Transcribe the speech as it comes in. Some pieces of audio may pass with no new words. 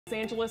Los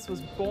Angeles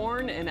was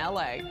born in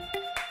LA.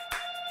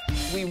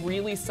 We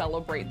really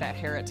celebrate that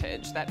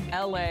heritage, that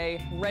LA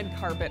red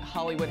carpet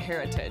Hollywood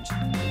heritage.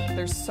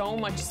 There's so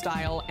much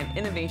style and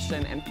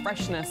innovation and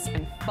freshness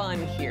and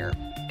fun here.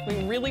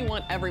 We really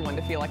want everyone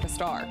to feel like a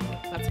star.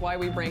 That's why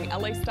we bring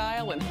LA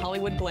style and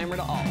Hollywood glamour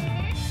to all.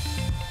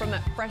 From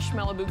that fresh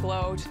Malibu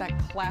glow to that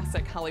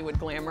classic Hollywood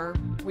glamour,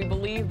 we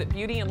believe that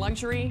beauty and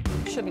luxury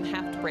shouldn't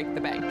have to break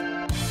the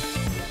bank.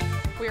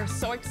 We are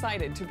so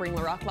excited to bring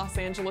LORAC Los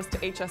Angeles to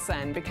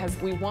HSN because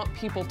we want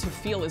people to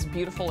feel as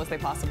beautiful as they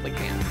possibly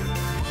can.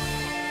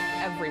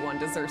 Everyone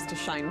deserves to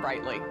shine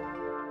brightly.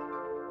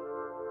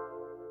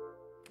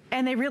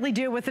 And they really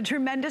do, with a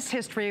tremendous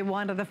history,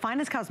 one of the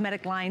finest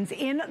cosmetic lines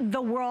in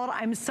the world.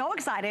 I'm so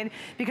excited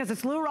because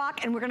it's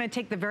LORAC, and we're gonna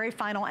take the very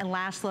final and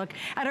last look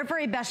at our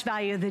very best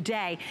value of the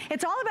day.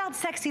 It's all about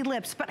sexy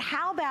lips, but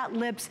how about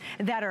lips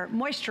that are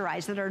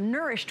moisturized, that are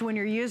nourished when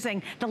you're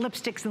using the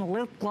lipsticks and the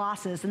lip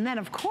glosses? And then,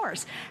 of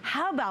course,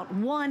 how about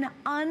one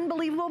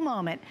unbelievable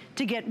moment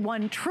to get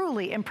one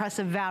truly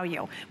impressive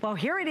value? Well,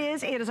 here it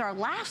is. It is our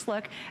last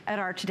look at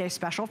our today's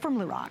special from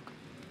LORAC.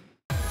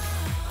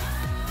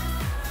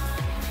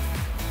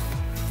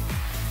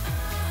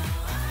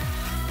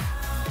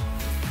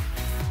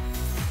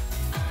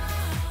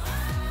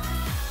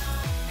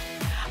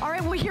 All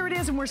right, well, here it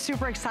is, and we're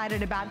super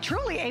excited about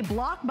truly a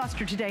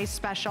blockbuster today's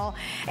special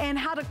and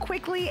how to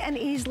quickly and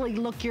easily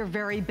look your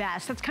very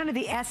best. That's kind of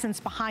the essence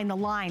behind the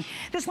line.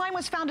 This line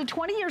was founded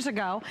 20 years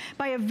ago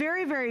by a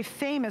very, very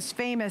famous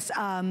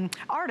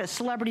artist,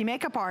 celebrity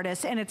makeup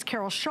artist, and it's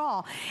Carol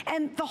Shaw.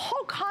 And the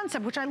whole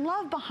concept, which I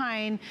love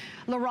behind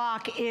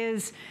LORAC,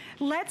 is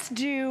let's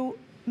do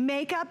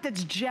makeup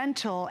that's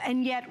gentle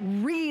and yet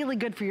really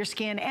good for your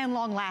skin and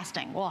long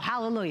lasting. Well,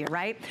 hallelujah,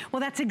 right? Well,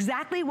 that's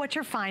exactly what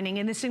you're finding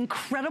in this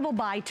incredible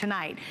buy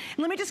tonight. And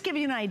let me just give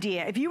you an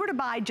idea. If you were to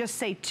buy just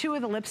say 2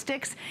 of the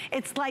lipsticks,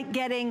 it's like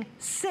getting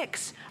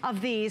 6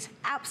 of these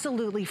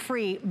absolutely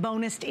free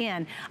bonused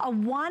in. A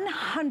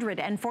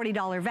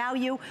 $140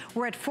 value.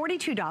 We're at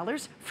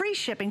 $42, free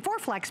shipping, 4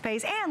 flex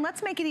pays, and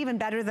let's make it even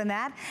better than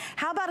that.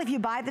 How about if you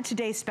buy the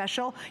today's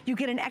special, you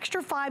get an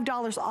extra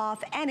 $5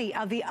 off any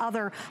of the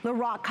other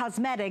LORAC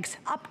cosmetics,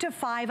 up to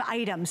 5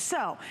 items.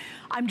 So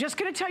I'm just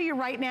gonna tell you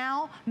right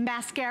now,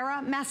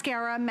 mascara,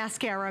 mascara,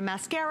 mascara,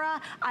 mascara,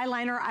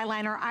 eyeliner,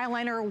 eyeliner,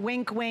 eyeliner,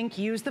 wink, wink,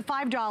 use the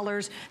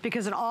 $5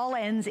 because it all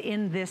ends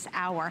in this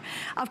hour.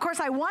 Of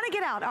course, I wanna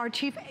get out our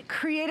Chief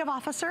Creative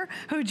Officer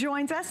who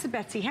joins us,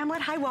 Betsy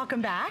Hamlet. Hi,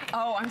 welcome back.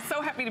 Oh, I'm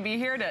so happy to be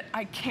here.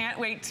 I can't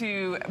wait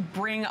to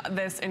bring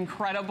this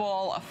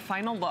incredible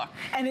final look.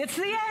 And it's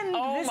the end.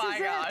 Oh my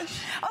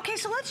gosh. Okay,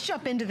 so let's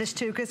jump into this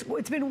too, because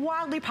it's been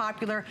wildly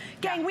popular.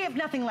 Gang, we have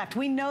nothing left.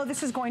 We know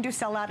this is going to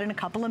sell out in a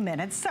couple of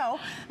minutes.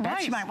 So,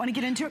 Beth, you might want to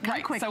get into it kind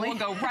of quickly. So we'll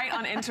go right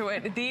on into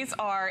it. These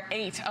are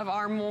 8 of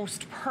our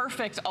most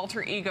perfect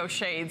alter ego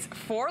shades,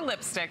 4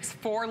 lipsticks,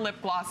 4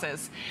 lip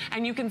glosses.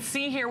 And you can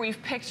see here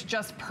we've picked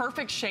just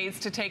perfect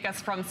shades to take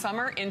us from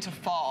summer into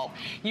fall.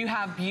 You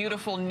have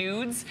beautiful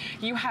nudes,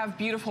 you have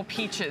beautiful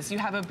peaches, you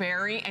have a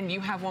berry, and you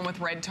have one with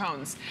red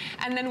tones.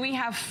 And then we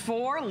have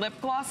 4 lip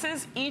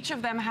glosses. Each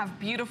of them have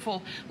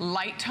beautiful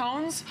light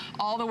tones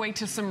all the way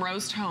to some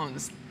rose tones.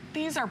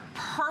 These are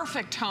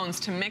perfect tones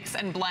to mix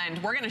and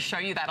blend. We're gonna show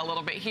you that a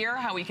little bit here,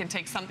 how we can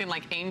take something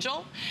like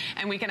Angel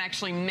and we can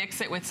actually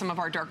mix it with some of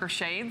our darker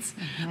shades,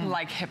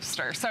 like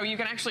Hipster. So you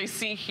can actually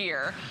see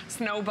here,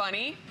 Snow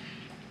Bunny.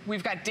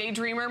 We've got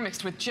Daydreamer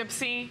mixed with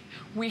Gypsy.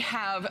 We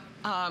have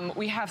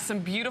some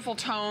beautiful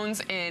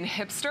tones in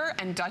Hipster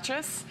and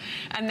Duchess.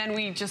 And then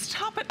we just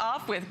top it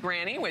off with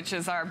Granny, which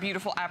is our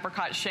beautiful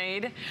apricot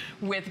shade,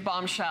 with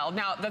Bombshell.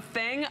 Now, the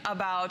thing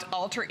about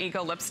alter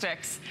ego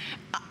lipsticks,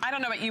 I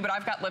don't know about you, but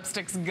I've got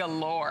lipsticks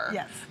galore.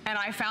 Yes. And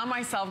I found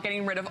myself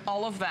getting rid of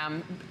all of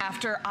them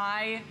after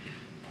I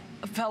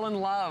fell in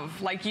love,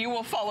 like you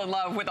will fall in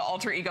love with the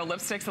alter ego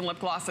lipsticks and lip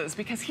glosses,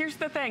 because here's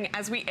the thing,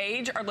 as we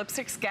age, our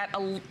lipsticks get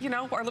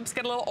our lips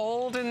get a little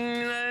old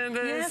and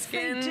the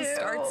skin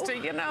starts to,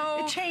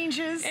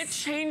 it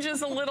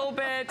changes a little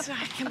bit.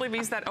 I can't believe I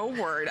used that O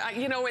word.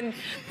 And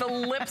the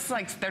lips,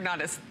 like, they're not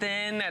as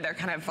thin, they're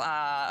kind of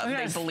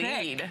they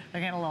bleed. Thick.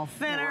 They're getting a little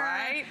thinner.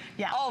 Right?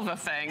 Yeah. All the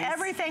things.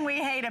 Everything we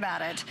hate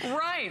about it.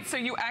 Right. So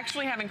you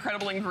actually have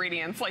incredible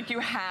ingredients. Like, you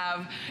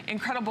have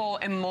incredible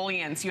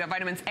emollients. You have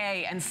vitamins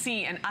A and C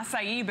and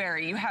acai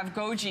berry, you have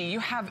goji, you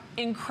have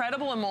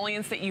incredible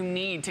emollients that you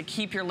need to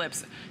keep your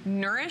lips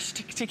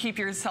nourished, to keep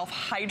yourself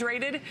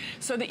hydrated,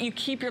 so that you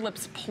keep your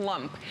lips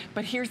plump.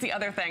 But here's the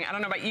other thing, I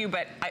don't know about you,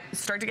 but I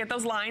start to get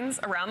those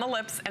lines around the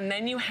lips, and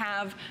then you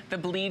have the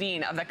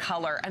bleeding of the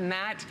color, and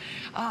that,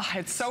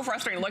 it's so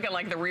frustrating looking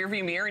like the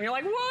rearview mirror, and you're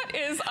like, what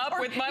is up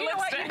with my lipstick? You know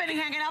what, you've been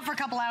hanging out for a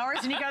couple hours,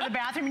 and you go to the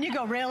bathroom, and you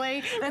go,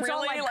 really? That's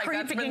really? all like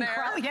creeping and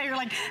crawling. Yeah, you're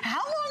like,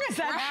 how long does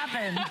that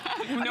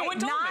happen? No one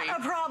told me. Not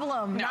a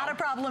problem. No. Not a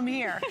problem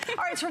here.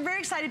 All right, so we're very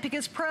excited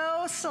because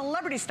pro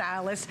celebrity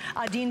stylist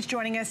Dean's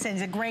joining us, and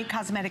he's a great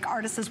cosmetic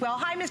artist as well.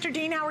 Hi, Mr.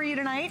 Dean. How are you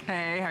tonight?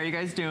 Hey, how are you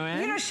guys doing?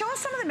 You know, show us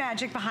some of the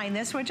magic behind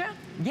this, would you?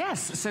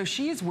 Yes, so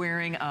she is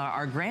wearing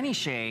our granny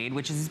shade,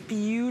 which is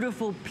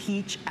beautiful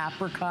peach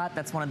apricot.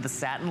 That's one of the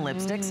satin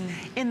lipsticks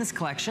in this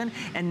collection.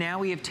 And now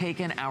we have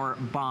taken our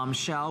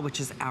bombshell, which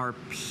is our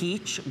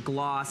peach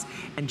gloss,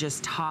 and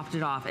just topped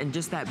it off. And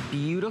just that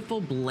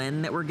beautiful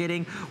blend that we're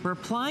getting, we're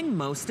applying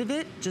most of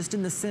it just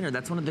in the center.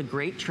 That's one of the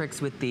great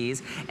tricks with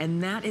these.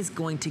 And that is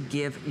going to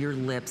give your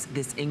lips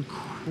this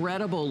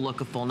incredible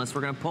look of fullness.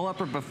 We're gonna pull up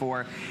her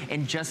before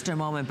in just a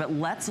moment, but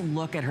let's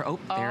look at her. Oh,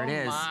 there it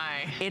is.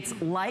 My. It's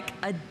like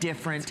a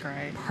different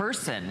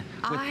person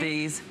with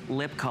these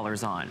lip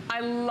colors on.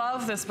 I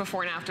love this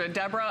before and after.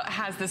 Deborah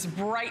has this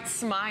bright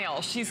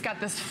smile. She's got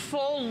this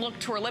full look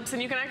to her lips,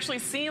 and you can actually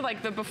see,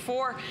 like, the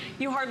before,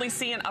 you hardly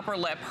see an upper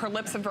lip. Her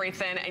lips are very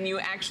thin, and you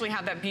actually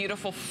have that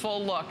beautiful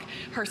full look.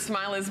 Her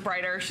smile is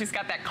brighter. She's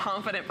got that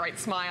confident, bright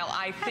smile.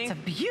 I think that's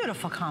a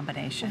beautiful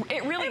combination.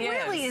 It really is.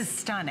 It really is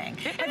stunning.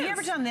 Have you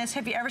ever done this?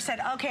 Have you ever said,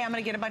 okay, I'm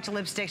gonna get a bunch of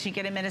lipsticks, you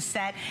get them in a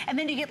set, and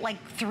then you get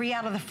like 3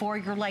 out of the 4,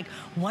 you're like,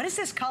 what is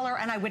this color?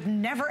 And I would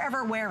never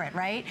ever wear it,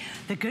 right?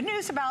 The good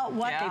news about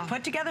what they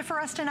put together for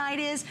us tonight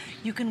is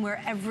you can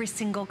wear every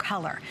single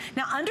color.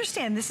 Now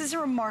understand, this is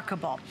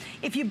remarkable.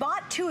 If you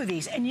bought 2 of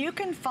these, and you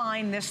can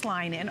find this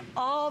line in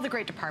all the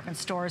great department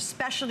stores,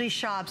 specialty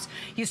shops,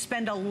 you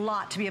spend a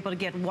lot to be able to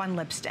get 1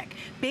 lipstick.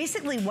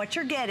 Basically what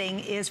you're getting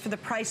is, for the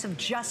price of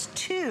just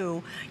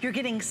 2, you're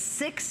getting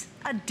 6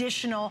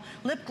 additional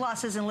lip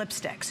glosses and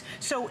lipsticks.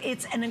 So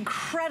it's an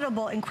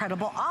incredible,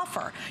 incredible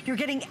offer. You're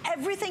getting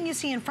everything you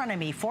see in front of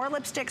me. 4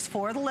 lipsticks,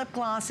 4 of the lip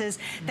glosses.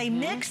 They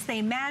mix,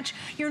 they match.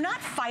 You're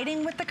not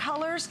fighting with the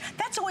colors.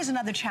 That's always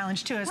another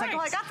challenge too. It's like, oh,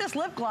 I got this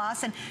lip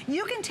gloss, and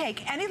you can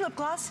take any lip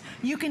gloss,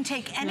 you can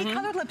take any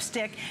colored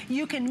lipstick,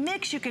 you can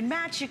mix, you can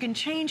match, you can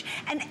change,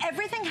 and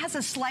everything has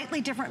a slightly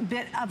different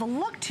bit of a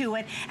look to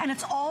it, and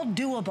it's all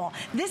doable.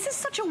 This is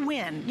such a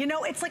win. You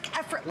know, it's like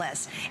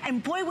effortless.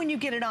 And boy, when you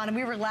get it on, and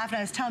we were laughing,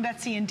 I was telling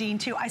Betsy and Dean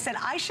too, I said,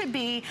 I should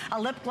be a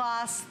lip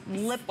gloss,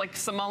 like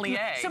sommelier.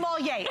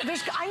 Sommelier.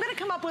 I'm gonna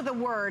come up with a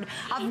word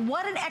of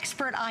what an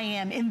expert I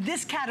am in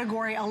this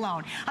category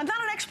alone. I'm not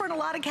an expert in a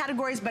lot of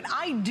categories, but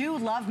I do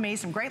love me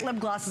some great lip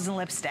glosses and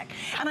lipstick.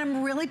 And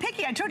I'm really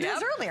picky. I told you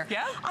this earlier.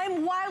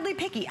 I'm wildly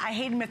picky. I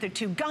hate them if they're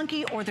too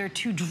gunky or they're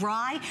too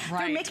dry.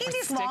 They're making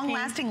these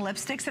long-lasting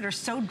lipsticks that are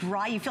so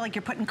dry, you feel like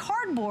you're putting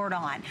cardboard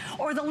on.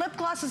 Or the lip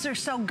glosses are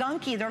so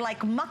gunky, they're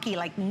like mucky,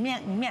 like meh,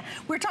 meh.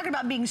 We're talking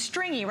about being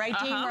stringy, right,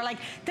 Dean? We're like,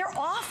 they're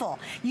awful.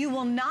 You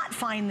will not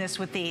find this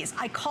with these.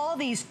 I call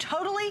these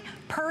totally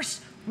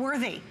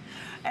purse-worthy.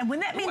 And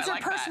when that means they're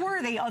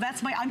purse-worthy,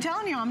 I'm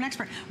telling you, I'm an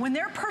expert. When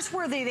they're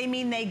purse-worthy, they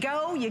mean they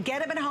go, you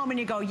get them at home and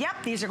you go, yep,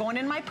 these are going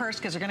in my purse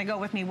because they're gonna go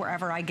with me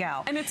wherever I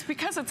go. And it's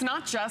because it's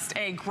not just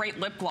a great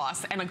lip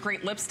gloss and a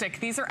great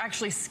lipstick. These are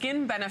actually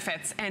skin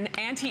benefits and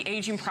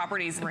anti-aging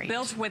properties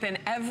built within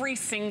every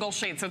single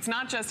shade. So it's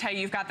not just, hey,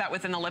 you've got that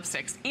within the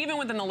lipsticks. Even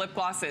within the lip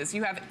glosses,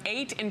 you have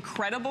 8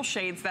 incredible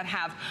shades that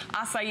have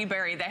acai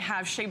berry, they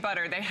have shea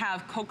butter, they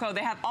have cocoa,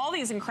 they have all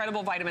these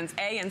incredible vitamins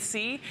A and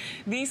C.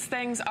 These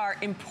things are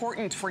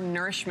important for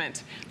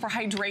nourishment, for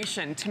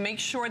hydration, to make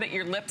sure that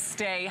your lips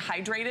stay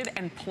hydrated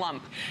and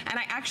plump. And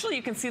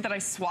you can see that I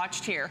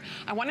swatched here.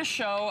 I want to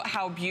show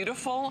how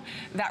beautiful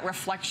that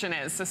reflection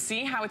is. So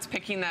see how it's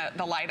picking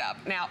the light up.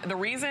 Now, the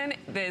reason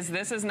is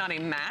this is not a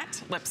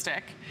matte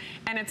lipstick,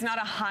 and it's not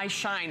a high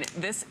shine.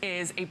 This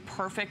is a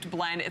perfect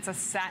blend. It's a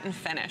satin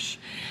finish.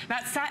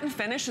 That satin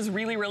finish is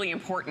really, really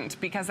important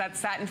because that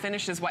satin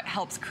finish is what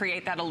helps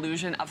create that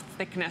illusion of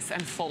thickness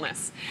and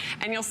fullness.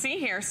 And you'll see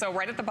here, so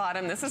right at the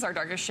bottom, this is our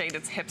darkest shade.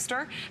 It's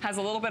Hipster, has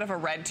a little bit of a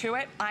red to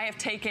it. I have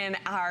taken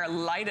our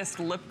lightest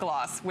lip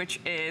gloss, which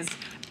is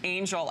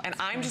Angel, and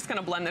I'm just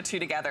gonna blend the 2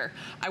 together.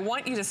 I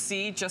want you to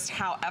see just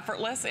how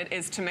effortless it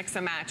is to mix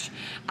and match.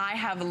 I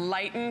have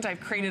lightened, I've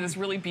created this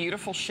really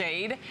beautiful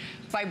shade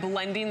by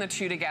blending the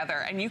 2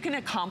 together, and you can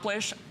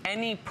accomplish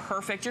any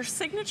your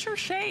signature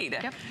shade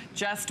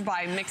just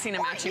by mixing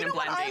and matching and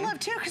blending. What I love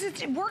too, because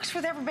it works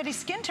with everybody's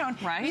skin tone.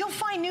 You'll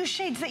find new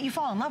shades that you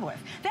fall in love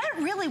with. That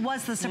really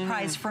was the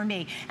surprise for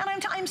me. And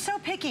I'm so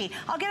picky.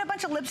 I'll get a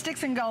bunch of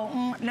lipsticks and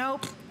go,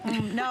 nope,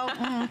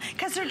 no,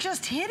 because they're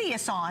just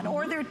hideous on,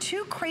 or they're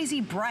too crazy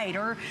bright,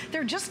 or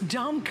they're just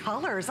dumb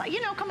colors.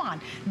 You know, come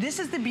on. This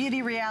is the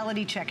Beauty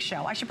Reality Check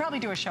show. I should probably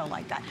do a show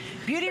like that.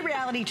 Beauty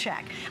Reality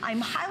Check. I'm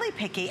highly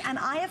picky, and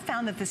I have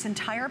found that this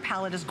entire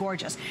palette is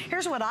gorgeous.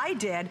 Here's what I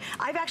did.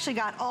 I've actually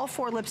got all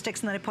 4 lipsticks,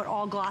 and then I put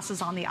all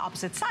glosses on the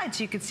opposite side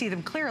so you could see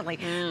them clearly.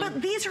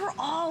 But these are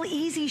all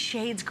easy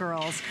shades,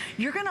 girls.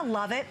 You're gonna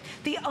love it.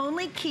 The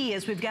only key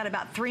is we've got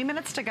about 3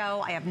 minutes to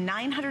go. I have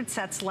 900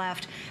 sets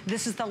left.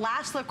 This is the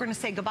last look, we're gonna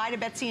say goodbye to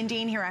Betsy and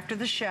Dean here after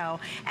the show,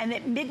 and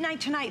at midnight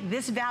tonight,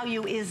 this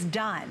value is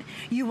done.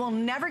 You will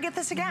never get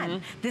this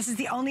again. This is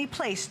the only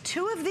place.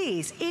 2 of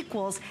these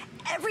equals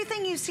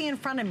everything you see in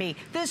front of me,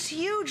 this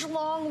huge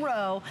long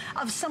row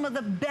of some of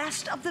the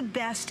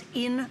best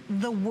in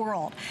the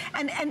world.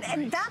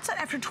 And that's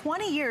after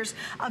 20 years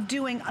of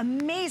doing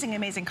amazing,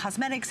 amazing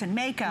cosmetics and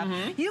makeup.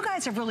 You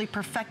guys have really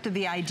perfected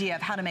the idea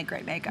of how to make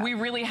great makeup. We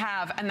really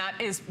have, and that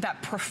is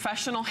that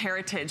professional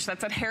heritage.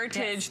 That's that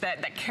heritage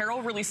that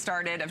Carol really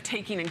started, of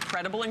taking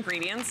incredible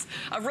ingredients,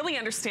 of really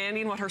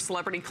understanding what her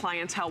celebrity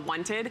clientele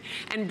wanted,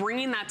 and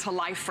bringing that to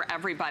life for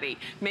everybody.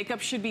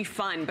 Makeup should be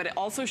fun, but it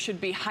also should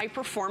be high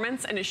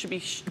performance, and it should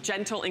be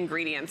gentle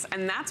ingredients.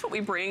 And that's what we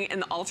bring in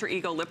the Alter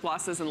Ego lip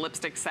glosses and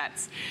lipstick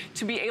sets.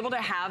 To be able to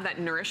have that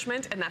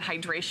nourishment and that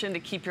hydration to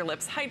keep your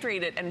lips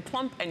hydrated and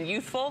plump and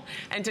youthful,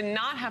 and to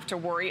not have to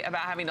worry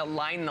about having to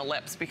line the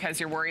lips because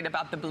you're worried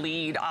about the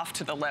bleed off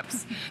to the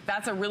lips.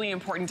 That's a really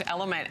important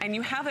element. And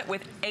you have it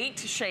with 8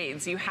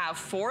 shades. You have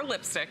 4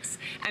 lipsticks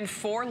and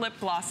 4 lip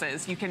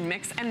glosses. You can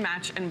mix and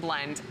match and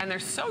blend, and they're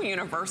so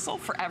universal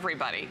for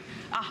everybody.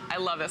 Ah, I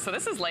love this. So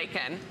this is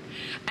Laken.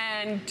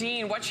 And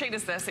Dean, what shade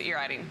is this that you're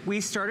adding?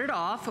 We started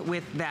off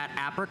with that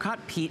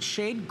apricot peach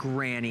shade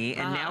Granny,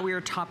 and now we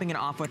are topping it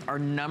off with our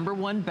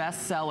 #1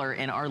 bestseller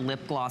in our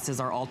lip glosses,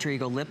 our Alter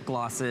Ego lip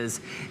glosses,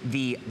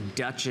 the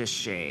Duchess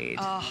shade.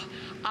 Oh,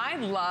 I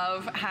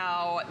love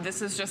how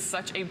this is just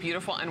such a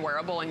beautiful and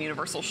wearable and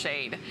universal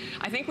shade.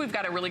 I think we've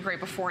got a really great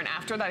before and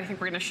after that I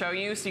think we're gonna show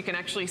you, so you can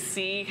actually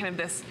see kind of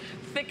this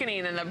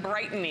thickening and the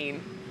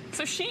brightening.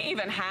 So she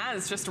even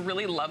has just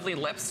really lovely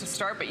lips to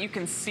start, but you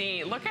can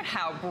see, look at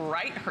how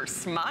bright her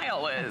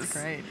smile is.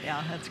 That's great,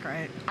 yeah, that's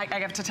great. I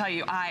have to tell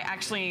you, I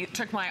actually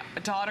took my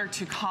daughter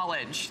to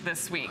college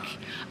this week.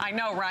 I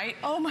know, right?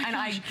 Oh my and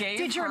gosh, I gave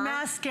did your her,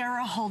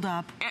 mascara hold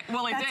up?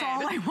 Well, it did. That's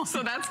all I want.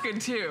 So that's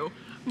good too.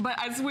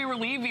 But as we were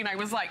leaving, I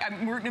was like,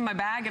 I'm in my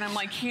bag and I'm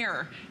like,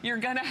 here, you're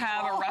gonna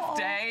have a rough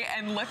day,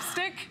 and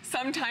lipstick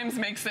sometimes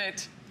makes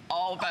it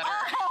all better.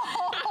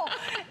 Oh,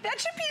 that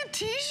should be a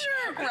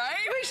t-shirt.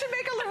 Right? We should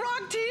make a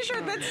LORAC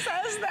t-shirt that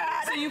says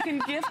that. So you can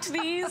gift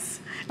these.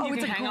 You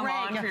can hang them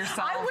on for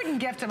yourself. I wouldn't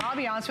gift them, I'll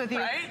be honest with you.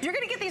 Right? You're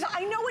gonna get these,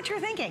 I know what you're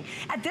thinking.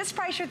 At this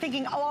price, you're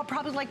thinking, oh, I'll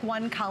probably like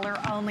one color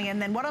only,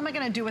 and then what am I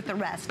gonna do with the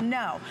rest?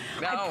 No.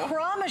 I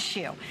promise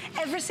you,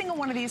 every single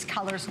one of these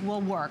colors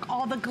will work.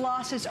 All the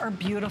glosses are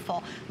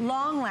beautiful,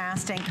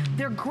 long-lasting.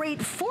 They're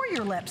great for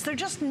your lips. They're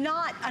just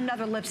not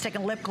another lipstick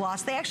and lip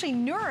gloss. They actually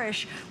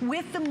nourish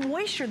with the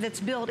moisture that's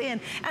built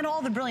in and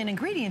all the brilliant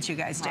ingredients you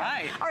guys do.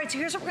 Right. All right, so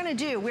here's what we're gonna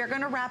do. We're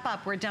gonna wrap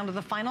up. We're down to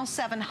the final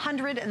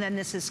 700, and then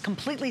this is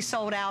completely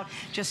sold out.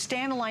 Just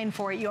stand in line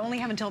for it. You only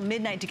have until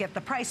midnight to get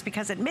the price,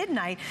 because at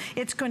midnight,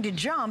 it's going to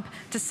jump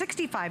to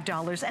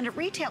 $65, and at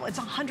retail, it's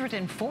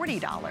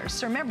 $140.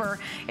 So remember,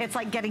 it's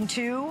like getting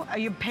 2,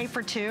 you pay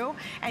for 2,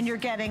 and you're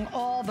getting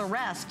all the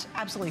rest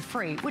absolutely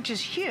free, which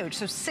is huge.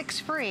 So 6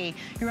 free,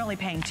 you're only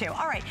paying 2.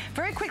 All right,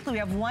 very quickly, we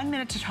have 1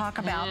 minute to talk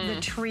about the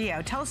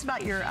trio. Tell us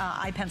about your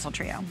eye pencil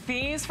trio.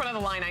 These front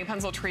of the line eye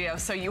pencil trio.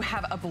 So you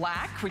have a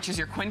black, which is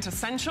your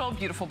quintessential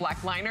beautiful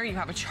black liner. You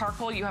have a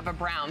charcoal, you have a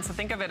brown. So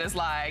think of it as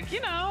like,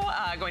 you know,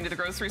 going to the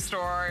grocery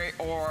store,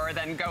 or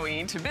then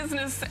going to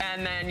business,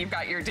 and then you've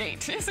got your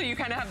date. So you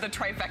kind of have the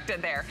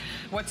trifecta there.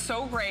 What's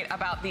so great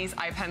about these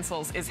eye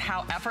pencils is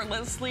how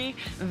effortlessly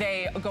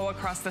they go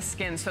across the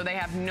skin. So they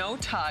have no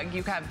tug.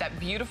 You have that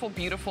beautiful,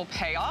 beautiful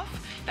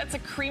payoff. That's a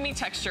creamy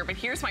texture, but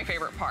here's my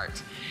favorite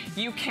part.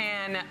 You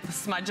can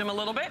smudge them a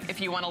little bit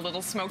if you want a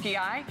little smoky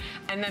eye,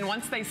 and then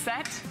once they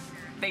set,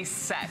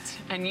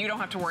 and you don't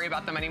have to worry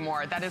about them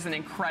anymore. That is an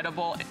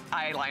incredible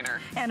eyeliner.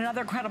 And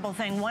another incredible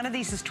thing, one of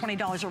these is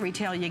 $20 at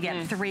retail, you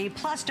get 3.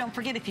 Plus, don't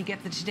forget, if you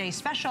get the Today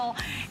Special,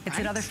 it's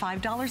another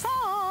 $5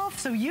 off,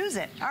 so use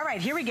it. All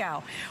right, here we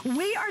go.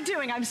 We are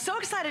doing, I'm so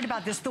excited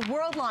about this, the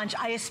world launch.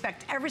 I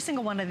expect every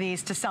single one of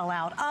these to sell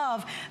out,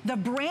 of the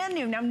brand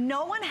new, now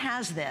no one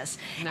has this,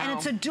 and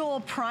it's a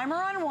dual primer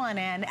on one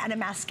end and a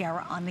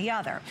mascara on the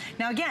other.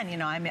 Now again, you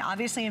know, I'm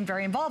obviously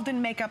very involved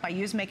in makeup. I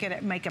use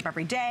makeup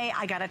every day.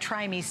 I got a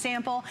Try Me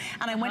sample,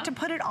 and I went to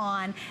put it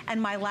on,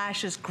 and my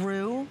lashes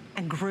grew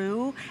and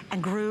grew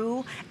and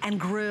grew and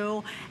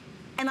grew,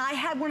 and I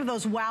had one of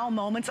those wow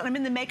moments, and I'm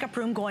in the makeup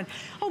room going,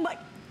 oh my,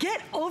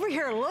 get over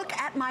here, look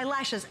at my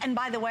lashes. And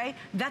by the way,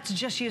 that's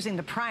just using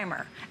the primer.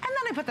 And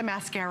then I put the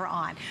mascara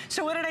on.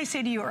 So what did I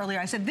say to you earlier?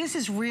 I said, this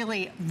is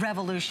really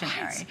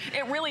revolutionary. Right.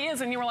 It really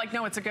is, and you were like,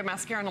 no, it's a good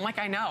mascara. And I'm like,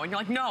 I know. And you're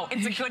like, no,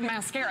 it's a good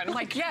mascara. And I'm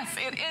like, yes,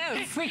 it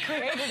is. We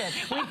created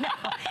it. We know.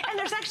 And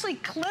there's actually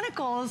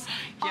clinicals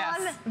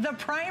on the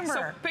primer.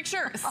 So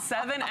picture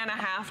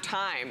 7.5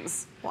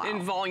 times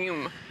in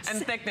volume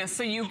and thickness.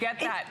 So you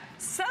get that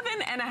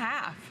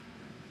 7.5.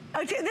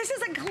 Okay, this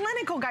is a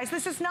clinical, guys.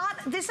 This is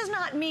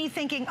not me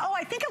thinking, oh,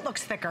 I think it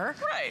looks thicker.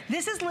 Right.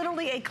 This is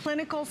literally a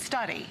clinical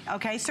study,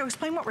 okay? So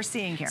explain what we're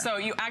seeing here. So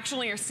you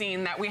actually are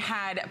seeing that we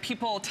had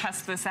people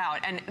test this out,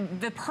 and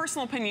the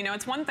personal opinion, you know,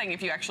 it's one thing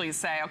if you actually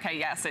say, okay,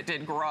 yes, it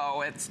did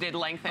grow, it did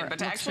lengthen, but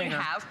to actually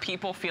have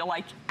people feel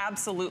like,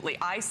 absolutely,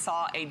 I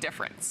saw a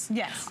difference.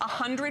 Yes.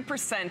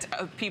 100%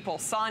 of people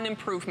saw an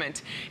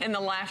improvement in the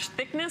lash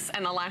thickness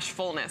and the lash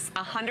fullness.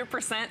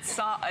 100%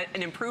 saw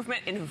an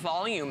improvement in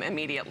volume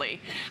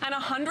immediately. And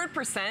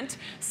 100%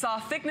 saw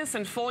thickness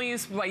and full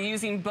use by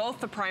using both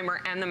the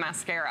primer and the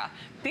mascara.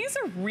 These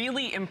are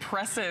really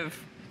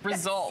impressive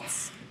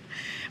results.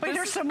 Wait,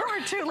 there's some more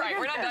too. Right,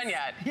 we're not done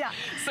yet. Yeah.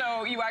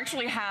 So you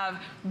actually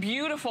have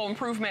beautiful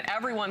improvement.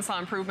 Everyone saw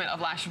improvement of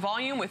lash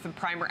volume with the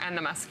primer and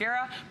the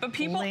mascara, but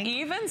people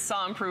even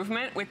saw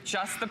improvement with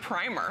just the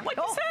primer. Like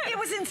you said. It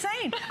was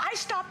insane. I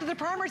stopped at the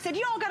primer and said,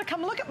 you all got to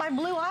come look at my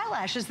blue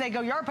eyelashes. They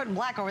go, you're putting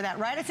black over that,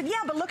 right? I said, yeah,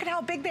 but look at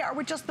how big they are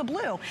with just the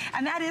blue.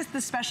 And that is the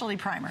specialty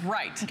primer.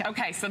 Right.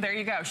 Okay, so there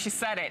you go. She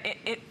said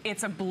it.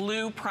 It's a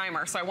blue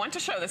primer. So I want to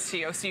show this to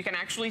you so you can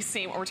actually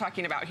see what we're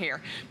talking about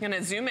here. I'm going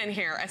to zoom in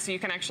here so you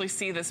can actually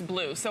see this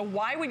blue. So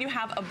why would you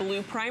have a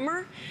blue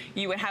primer?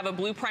 You would have a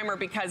blue primer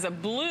because a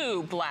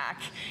blue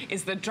black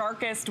is the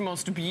darkest,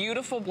 most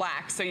beautiful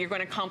black. So you're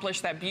going to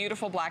accomplish that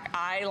beautiful black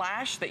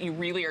eyelash that you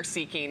really are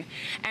seeking.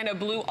 And a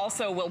blue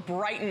also will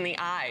brighten the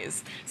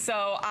eyes.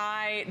 So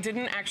I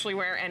didn't actually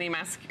wear any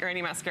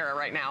mascara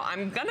right now.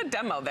 I'm going to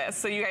demo this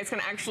so you guys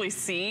can actually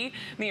see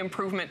the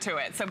improvement to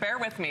it. So bear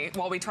with me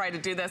while we try to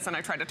do this and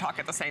I try to talk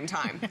at the same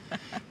time.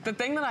 The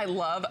thing that I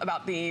love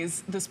about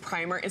this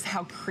primer is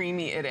how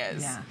creamy it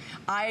is. Yeah.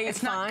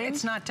 It's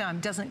not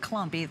doesn't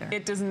clump either.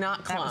 It does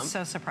not clump. That was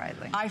so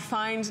surprising. I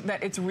find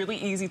that it's really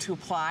easy to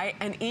apply,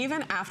 and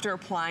even after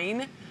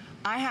applying,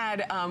 I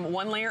had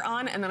one layer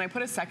on, and then I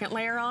put a second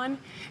layer on,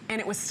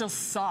 and it was still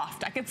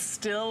soft. I could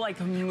still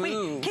like move.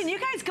 Wait, can you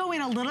guys go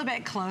in a little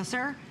bit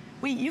closer?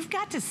 Wait, you've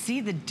got to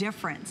see the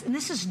difference, and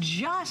this is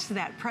just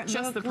that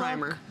just the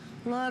primer.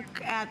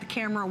 Look at the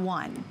camera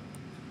one.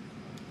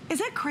 Is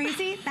that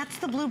crazy? That's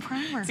the blue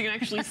primer. So you can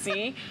actually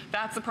see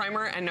that's the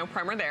primer and no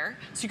primer there.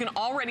 So you can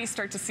already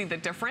start to see the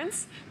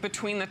difference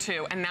between the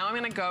two. And now I'm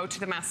going to go to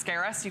the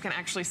mascara so you can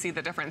actually see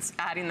the difference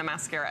adding the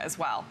mascara as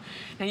well.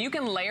 Now you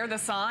can layer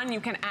this on.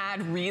 You can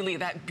add really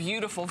that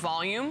beautiful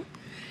volume.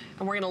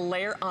 And we're going to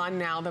layer on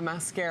now the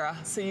mascara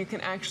so you can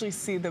actually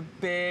see the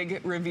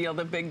big reveal,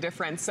 the big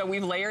difference. So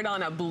we've layered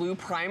on a blue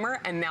primer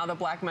and now the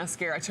black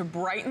mascara to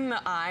brighten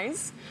the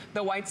eyes,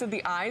 the whites of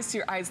the eyes, so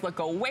your eyes look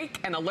awake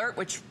and alert,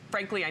 which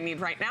frankly I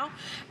need right now,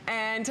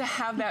 and to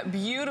have that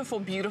beautiful,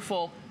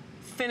 beautiful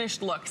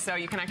finished look. So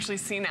you can actually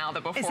see now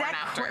the before and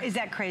after. Is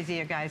that crazy,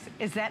 you guys?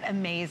 Is that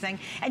amazing?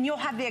 And you'll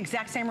have the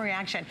exact same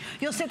reaction.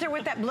 You'll sit there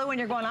with that blue and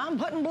you're going, I'm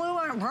putting blue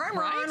on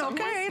primer on,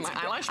 okay. My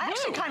eyelash blue. I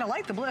actually kind of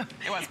like the blue.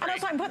 It was great. And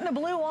also I'm putting the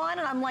blue on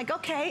and I'm like,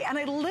 okay. And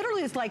I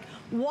literally was like,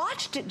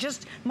 watched it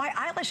just, my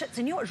eyelashes,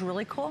 and you know what was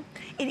really cool?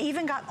 It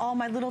even got all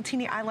my little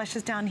teeny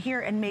eyelashes down here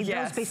and made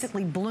those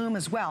basically bloom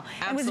as well.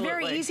 Absolutely. It was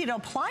very easy to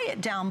apply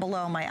it down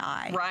below my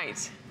eye.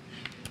 Right.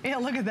 Yeah,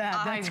 look at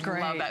that. That's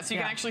great. I love that. So you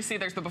can actually see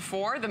there's the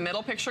before, the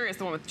middle picture is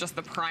the one with just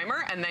the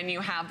primer, and then you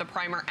have the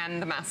primer and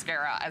the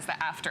mascara as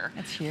the after.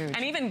 That's huge.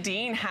 And even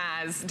Dean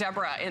has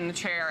Deborah in the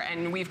chair,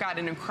 and we've got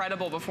an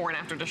incredible before and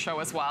after to show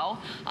as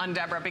well on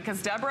Deborah,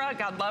 because Deborah,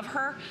 God love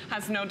her,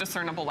 has no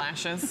discernible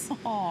lashes.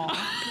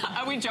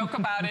 Aww. We joke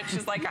about it.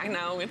 She's like, I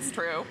know, it's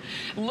true.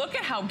 Look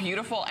at how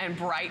beautiful and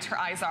bright her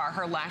eyes are.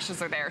 Her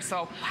lashes are there.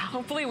 So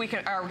hopefully we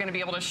are going to be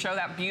able to show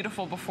that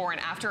beautiful before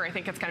and after. I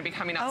think it's going to be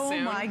coming up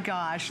soon. Oh my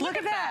gosh. Look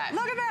at that.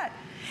 Look at that.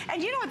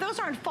 And you know what? Those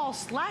aren't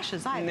false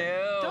lashes either.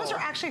 No. Those are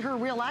actually her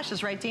real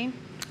lashes, right, Dean?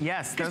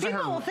 Yes, those are her.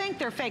 People will think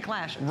they're fake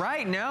lashes.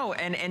 Right, no,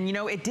 and you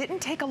know, it didn't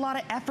take a lot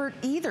of effort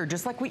either.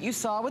 Just like what you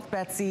saw with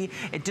Betsy,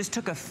 it just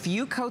took a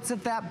few coats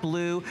of that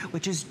blue,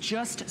 which is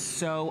just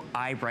so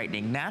eye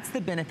brightening. That's the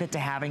benefit to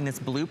having this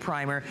blue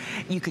primer.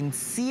 You can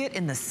see it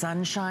in the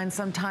sunshine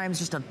sometimes,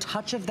 just a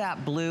touch of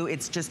that blue.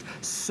 It's just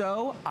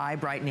so eye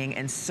brightening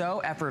and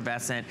so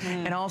effervescent.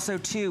 And also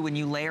too, when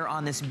you layer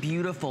on this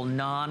beautiful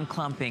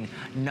non-clumping,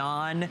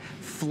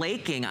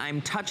 non-flaking,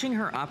 I'm touching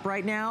her up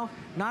right now,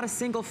 not a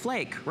single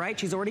flake, right?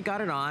 She's already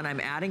got it on. I'm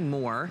adding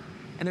more,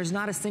 and there's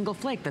not a single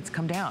flake that's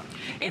come down.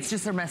 It's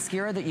just a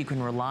mascara that you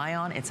can rely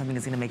on. It's something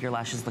that's gonna make your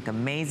lashes look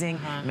amazing,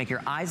 make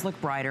your eyes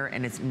look brighter,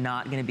 and it's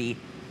not gonna be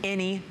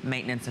any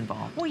maintenance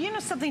involved. Well, you know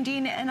something,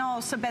 Dean, and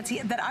also Betsy,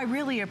 that I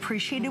really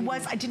appreciated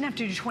was I didn't have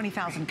to do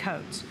 20,000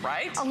 coats.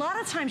 Right. A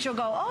lot of times you'll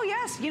go, oh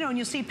yes, you know, and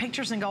you'll see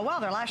pictures and go, wow,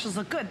 their lashes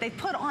look good. They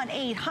put on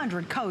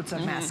 800 coats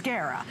of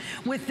mascara.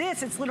 With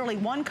this, it's literally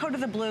one coat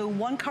of the blue,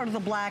 one coat of the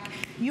black.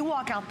 You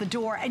walk out the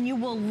door and you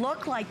will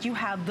look like you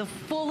have the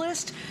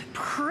fullest,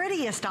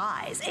 prettiest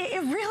eyes.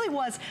 It really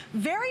was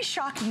very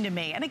shocking to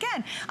me. And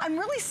again, I'm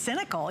really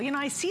cynical. You know,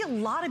 I see a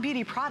lot of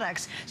beauty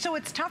products, so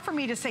it's tough for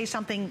me to say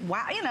something,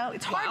 wow, you know,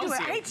 it's hard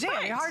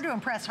hard to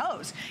impress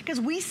hosts because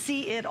we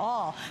see it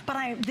all.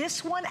 But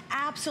this one,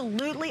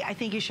 absolutely, I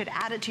think you should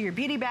add it to your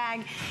beauty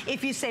bag.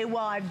 If you say,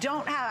 well, I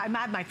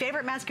have my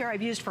favorite mascara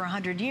I've used for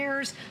 100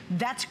 years,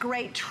 that's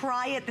great.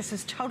 Try it. This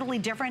is totally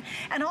different.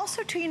 And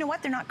also, too, you know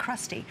what? They're not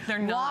crusty. They're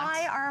not.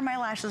 Why are my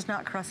lashes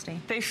not crusty?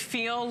 They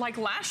feel like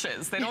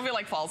lashes. They don't feel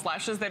like false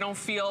lashes. They don't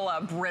feel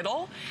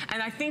brittle.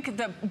 And I think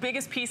the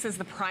biggest piece is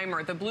the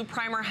primer. The blue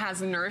primer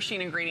has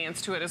nourishing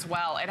ingredients to it as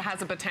well. It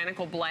has a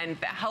botanical blend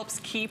that helps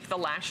keep the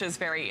lashes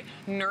very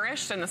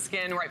nourished and the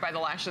skin right by the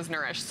lashes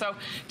nourished. So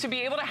to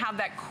be able to have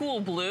that cool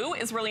blue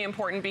is really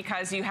important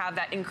because you have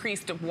that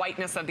increased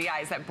whiteness of the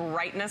eyes, that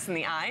brightness in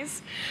the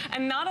eyes.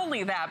 And not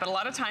only that, but a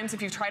lot of times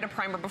if you've tried a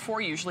primer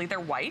before, usually they're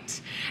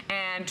white.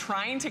 And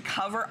trying to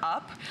cover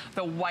up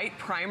the white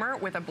primer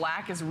with a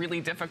black is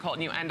really difficult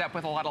and you end up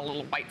with a lot of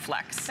little white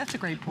flecks. That's a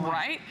great point.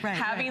 Right?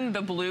 Having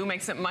the blue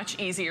makes it much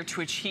easier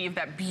to achieve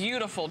that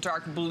beautiful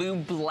dark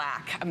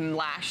blue-black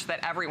lash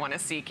that everyone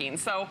is seeking.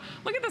 So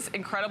look at this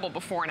incredible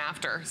before and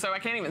after. So I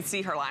can't even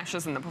see her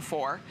lashes in the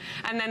before.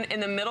 And then in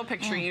the middle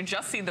picture, you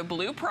just see the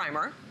blue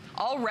primer.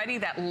 Already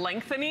that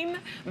lengthening,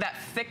 that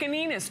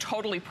thickening is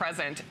totally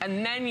present.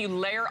 And then you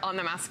layer on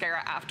the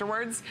mascara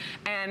afterwards.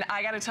 And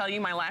I gotta tell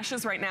you, my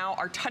lashes right now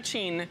are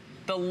touching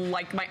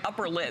like my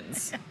upper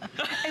lids.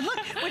 And look,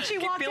 when she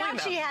walked out,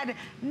 she had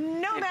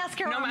no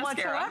mascara on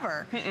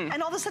whatsoever.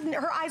 And all of a sudden,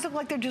 her eyes look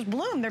like they're just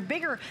bloomed. They're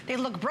bigger. They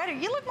look brighter.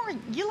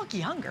 You look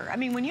younger. I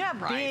mean, when you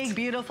have big,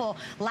 beautiful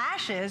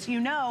lashes, you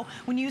know,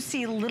 when you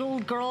see little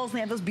girls and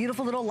they have those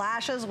beautiful little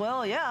lashes,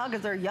 well, yeah,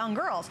 because they're young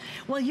girls.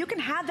 Well, you can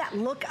have that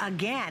look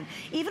again.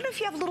 Even if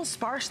you have little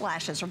sparse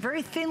lashes or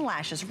very thin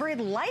lashes, or very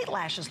light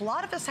lashes. A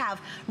lot of us have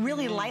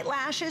really light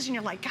lashes and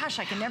you're like, gosh,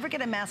 I can never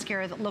get a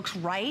mascara that looks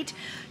right.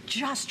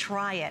 Just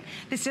try it.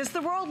 This is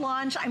the world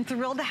launch. I'm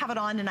thrilled to have it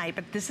on tonight,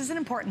 but this is an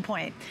important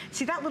point.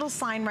 See that little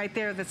sign right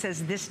there that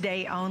says this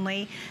day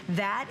only?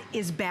 That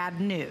is bad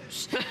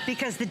news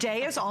because the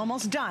day is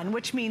almost done,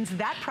 which means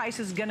that price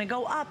is going to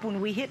go up when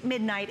we hit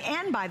midnight.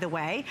 And by the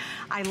way,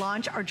 I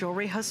launch our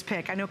Jewelry Host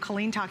pick. I know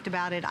Colleen talked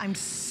about it. I'm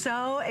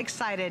so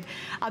excited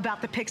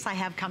about the picks I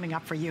have coming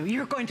up for you.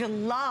 You're going to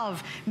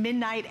love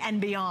midnight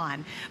and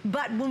beyond.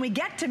 But when we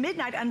get to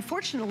midnight,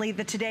 unfortunately,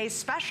 the today's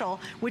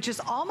special, which is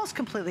almost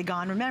completely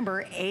gone.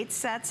 Remember, 8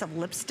 sets of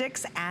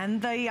lipsticks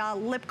and the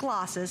lip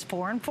glosses,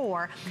 4 and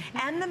 4,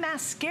 and the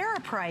mascara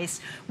price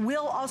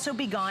will also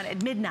be gone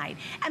at midnight.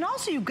 And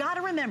also, you've got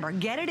to remember,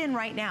 get it in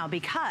right now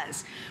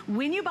because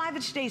when you buy the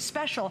today's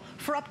special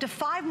for up to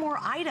 5 more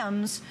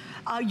items,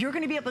 you're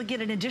going to be able to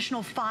get an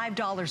additional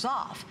 $5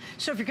 off.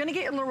 So if you're going to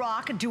get your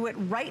LORAC, do it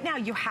right now.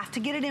 You have to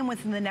get it in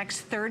within the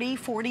next 30,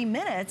 40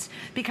 minutes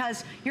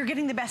because you're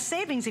getting the best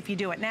savings if you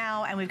do it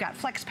now. And we've got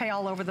flex pay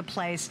all over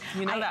place.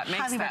 You know, that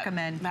makes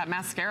that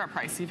mascara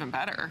price even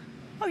better.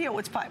 Oh yeah,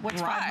 what's 5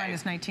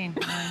 minus 19?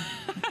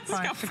 It's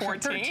got 14,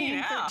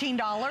 $13.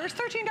 $13.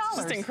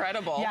 It's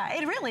incredible. Yeah,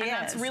 it really is. And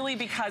that's really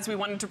because we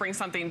wanted to bring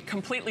something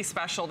completely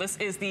special. This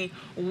is the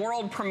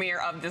world premiere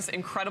of this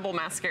incredible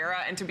mascara,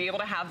 and to be able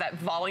to have that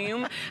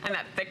volume and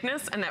that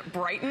thickness and that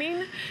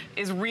brightening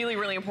is really,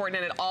 really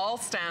important. And it all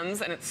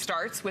stems and it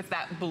starts with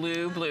that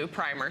blue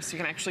primer. So you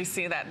can actually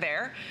see that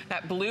there.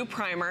 That blue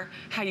primer,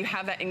 how you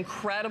have that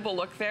incredible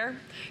look there.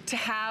 To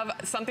have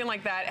something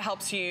like that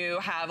helps you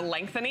have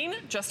lengthening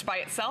just by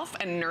itself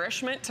and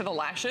nourishment to the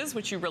lashes,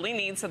 which you really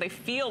need so they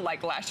feel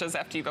like lashes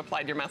after you've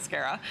applied your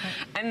mascara.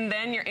 And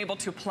then you're able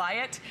to apply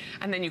it,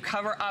 and then you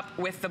cover up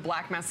with the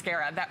black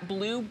mascara. That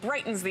blue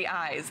brightens the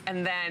eyes,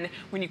 and then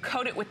when you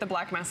coat it with the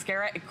black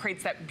mascara, it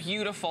creates that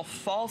beautiful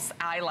false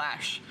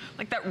eyelash,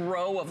 like that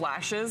row of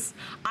lashes.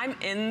 I'm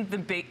in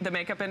the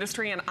makeup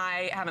industry, and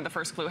I haven't the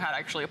first clue how to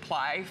actually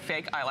apply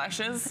fake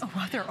eyelashes. Oh,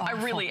 wow, they're awful.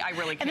 I really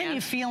can't. And then you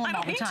feel them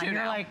all the time.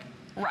 You're like,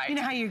 right. You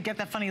know how you get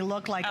that funny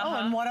look like, oh,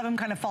 and one of them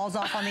kind of falls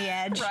off on the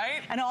edge.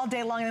 Right. And all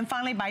day long, and then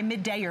finally by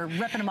midday, you're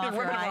ripping them off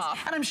your eyes.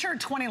 And I'm sure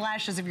 20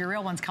 lashes of your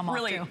real ones come off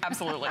too. Really,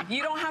 absolutely.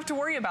 You don't have to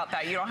worry about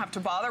that. You don't have to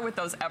bother with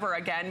those ever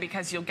again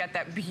because you'll get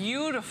that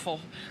beautiful,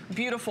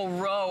 beautiful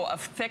row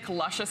of thick,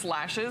 luscious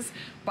lashes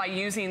by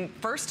using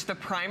first the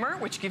primer,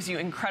 which gives you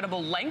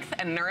incredible length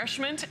and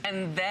nourishment,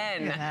 and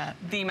then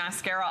the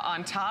mascara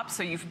on top.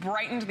 So you've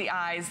brightened the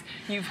eyes,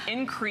 you've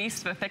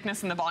increased the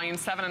thickness and the volume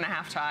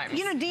 7.5 times.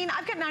 You know, Dean,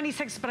 I've got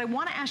 96, but I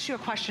want to ask you a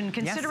question,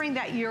 considering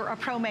that you're a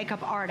pro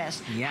makeup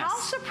artist. How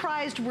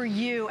surprised were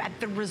you at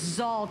the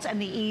results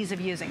and the ease of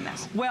using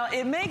this? Well,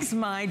 it makes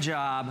my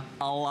job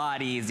a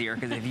lot easier,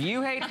 because if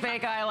you hate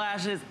fake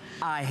eyelashes,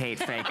 I hate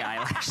fake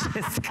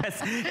eyelashes,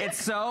 because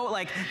it's so,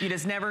 like, you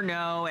just never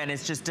know, and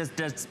it's just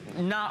does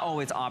not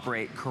always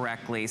operate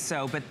correctly.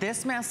 So, but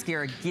this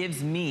mascara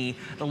gives me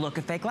the look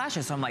of fake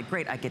lashes. So I'm like,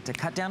 great, I get to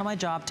cut down on my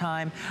job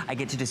time. I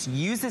get to just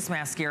use this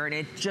mascara,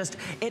 and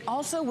it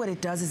also, what it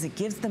does is it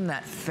gives them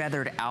that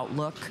feathered out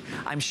look.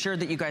 I'm sure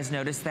that you guys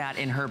noticed that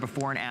in her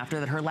before and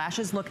after, that her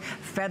lashes look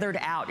feathered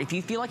out. If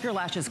you feel like your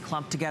lashes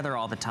clump together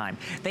all the time,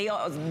 they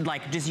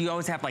you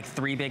always have like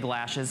 3 big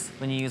lashes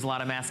when you use a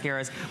lot of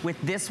mascaras.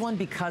 With this one,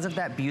 because of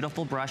that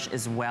beautiful brush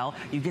as well,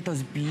 you get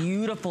those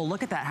beautiful,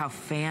 look at that, how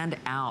fanned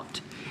out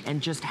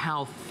and just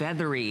how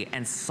feathery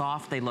and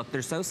soft they look.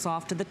 They're so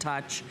soft to the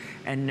touch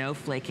and no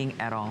flaking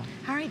at all.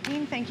 All right,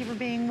 Dean, thank you for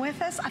being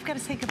with us. I've got to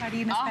say goodbye to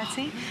you, Miss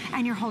Betsy,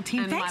 and your whole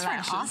team. Thanks for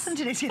an awesome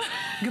today.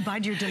 Goodbye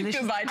to your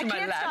delicious. Goodbye to my I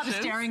can't stop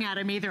staring at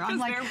them either. I'm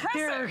like,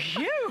 they're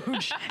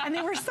huge, and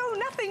they were so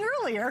nothing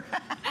earlier.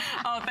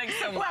 Oh, thanks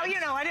so much. Well, you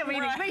know, I didn't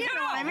mean it, but you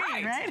know what I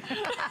mean, right?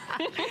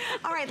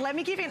 All right, let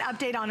me give you an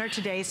update on our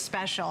today's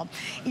special.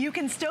 You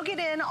can still get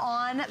in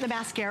on the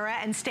mascara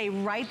and stay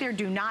right there.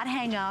 Do not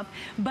hang up.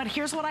 But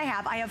here's what I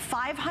have. I have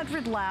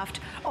 500 left.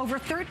 Over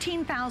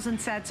 13,000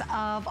 sets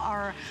of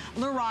our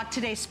LORAC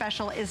today's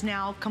special is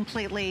now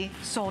completely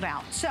sold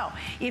out. So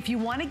if you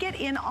want to get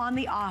in on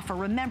the offer,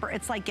 remember,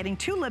 it's like getting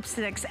 2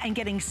 lipsticks and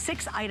getting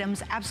 6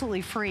 items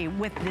absolutely free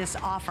with this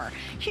offer.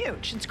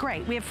 Huge. It's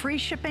great. We have free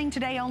shipping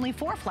today, only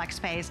 4 flex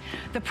pays.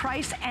 The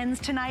price ends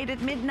tonight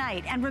at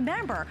midnight. And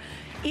remember,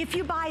 if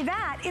you buy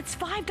that, it's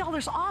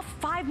 $5 off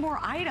 5 more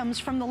items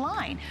from the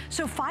line.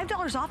 So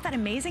 $5 off that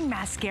amazing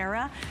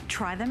mascara.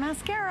 Try the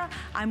mascara.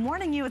 I'm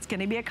warning you, it's going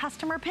to be a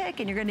customer pick,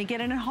 and you're going to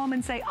get in at home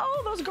and say,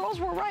 oh, those girls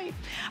were right.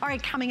 All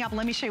right, coming up,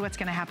 let me show you what's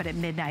going to happen at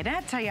midnight. And I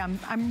have to tell you,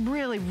 I'm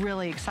really,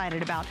 really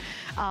excited about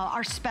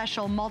our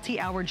special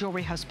multi-hour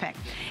jewelry host pick.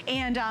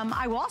 And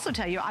I will also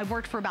tell you, I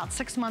worked for about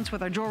 6 months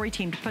with our jewelry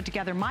team to put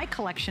together my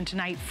collection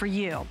tonight for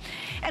you.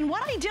 And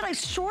what I did, I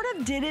sort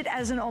of did it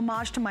as an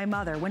homage to my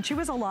mother. When she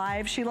was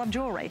alive, she loved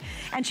jewelry.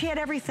 And she had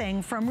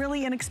everything from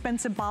really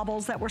inexpensive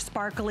baubles that were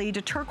sparkly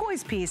to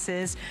turquoise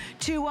pieces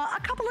to a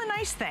couple of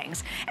nice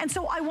things. And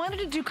so I wanted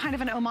to do kind of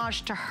an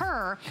homage to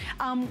her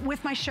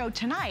with my show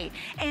tonight.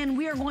 And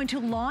we are going to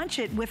launch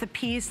it with a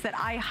piece that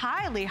I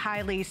highly,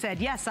 highly said,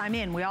 yes, I'm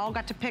in. We all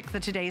got to pick the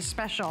today's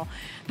special,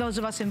 those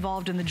of us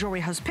involved in the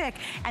jewelry host pick.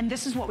 And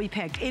this is what we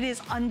picked. It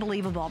is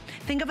unbelievable.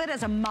 Think of it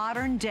as a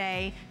modern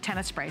day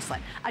tennis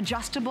bracelet.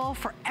 Adjustable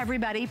for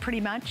everybody,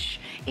 pretty much.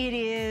 It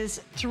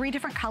is 3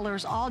 different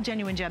colors, all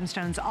genuine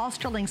gemstones, all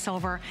sterling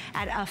silver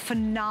at a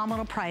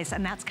phenomenal price.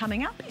 And that's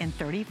coming up in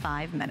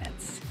 35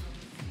 minutes.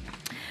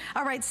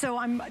 All right, so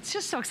I'm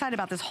just so excited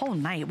about this whole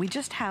night. We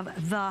just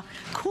have the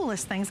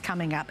coolest things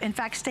coming up. In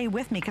fact, stay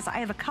with me because I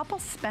have a couple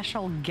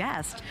special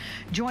guests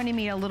joining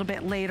me a little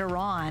bit later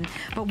on.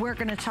 But we're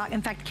going to talk,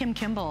 in fact, Kim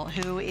Kimble,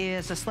 who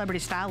is a celebrity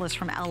stylist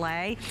from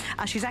LA.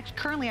 She's actually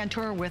currently on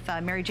tour with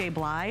Mary J.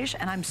 Blige,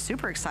 and I'm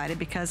super excited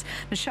because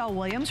Michelle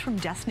Williams from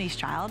Destiny's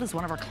Child is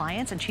one of our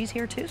clients, and she's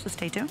here too, so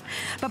stay tuned.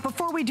 But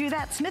before we do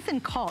that, Smith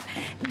 & Colt.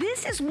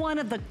 This is one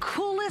of the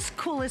coolest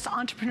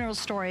entrepreneurial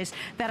stories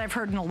that I've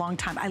heard in a long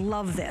time. I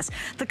love this.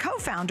 The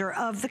co-founder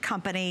of the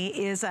company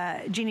is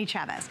Jeannie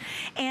Chavez.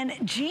 And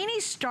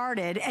Jeannie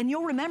started, and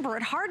you'll remember,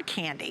 at Hard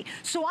Candy.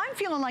 So I'm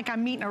feeling like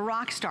I'm meeting a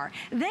rock star.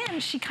 Then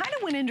she kind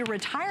of went into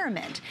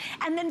retirement.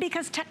 And then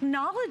because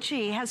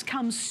technology has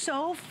come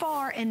so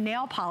far in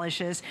nail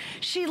polishes,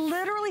 she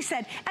literally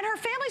said, and her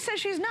family says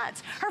she's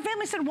nuts. Her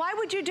family said, why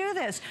would you do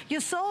this?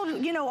 You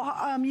sold,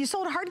 you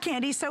sold Hard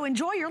Candy, so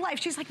enjoy your life.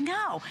 She's like,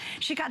 no.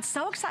 She got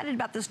so excited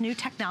about this new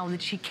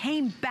technology, she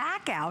came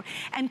back out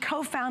and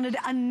co-founded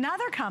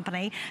another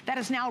company that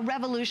has now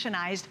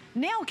revolutionized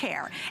nail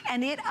care.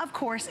 And it, of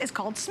course, is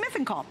called Smith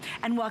 & Colt.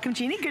 And welcome,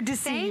 Jeannie. Good to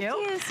see you.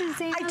 Thank you,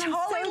 Suzanne. I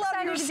totally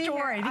love your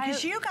story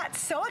because you got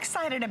so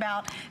excited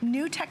about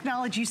new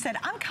technology. You said,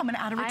 I'm coming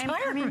out of retirement.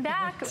 I'm coming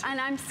back,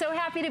 and I'm so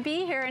happy to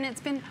be here. And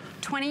it's been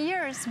 20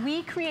 years.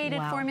 We created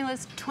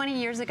formulas 20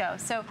 years ago.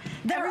 So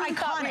they're everyone iconic.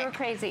 Thought we were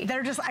crazy.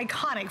 They're just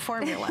iconic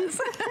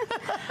formulas.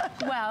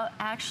 Well,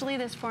 actually,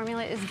 this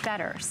formula is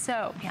better.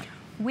 So. Yeah.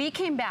 We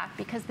came back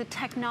because the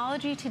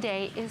technology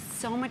today is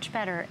so much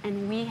better,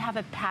 and we have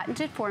a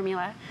patented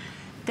formula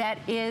that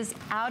is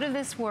out of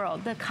this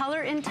world. The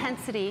color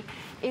intensity,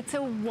 it's a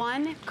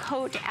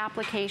 1-coat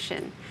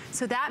application.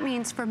 So that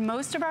means for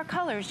most of our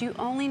colors, you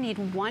only need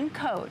 1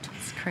 coat.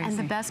 That's crazy. And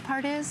the best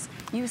part is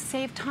you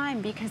save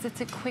time because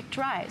it's a quick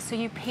dry. So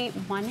you paint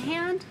one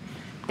hand,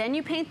 then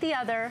you paint the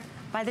other.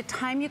 By the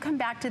time you come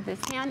back to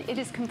this hand, it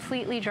is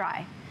completely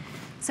dry.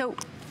 So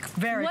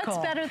Very What's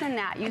cool. better than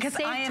that? You because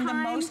save I am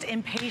time. the most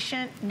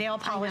impatient nail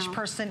polish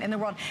person in the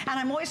world. And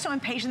I'm always so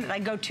impatient that I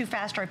go too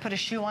fast, or I put a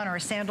shoe on or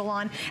a sandal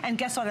on. And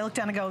guess what? I look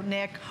down and go,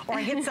 Nick, or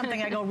I hit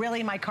something and I go,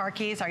 really, my car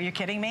keys? Are you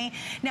kidding me?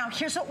 Now,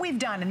 here's what we've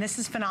done, and this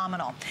is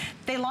phenomenal.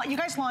 You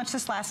guys launched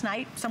this last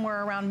night,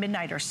 somewhere around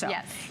midnight or so.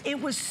 Yes. It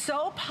was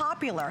so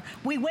popular.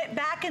 We went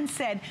back and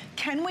said,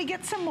 can we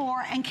get some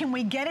more, and can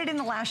we get it in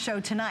the last show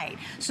tonight?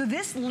 So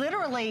this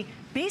literally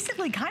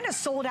basically kind of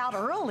sold out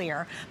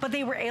earlier, but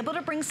they were able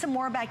to bring some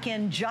more back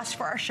in just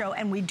for our show,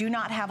 and we do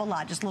not have a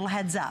lot, just a little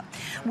heads up.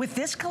 With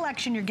this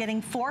collection, you're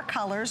getting 4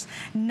 colors,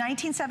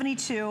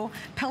 1972,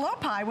 Pillow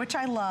Pie, which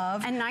I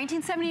love. And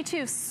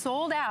 1972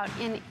 sold out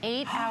in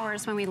 8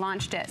 hours when we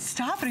launched it.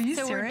 Stop it, are you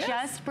serious? So we're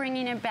just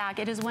bringing it back.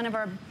 It is one of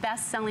our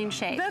best-selling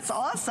shades. That's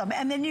awesome.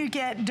 And then you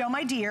get Doe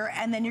My Dear,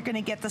 and then you're gonna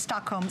get the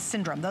Stockholm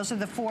Syndrome. Those are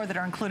the 4 that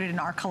are included in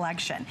our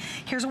collection.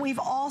 Here's what we've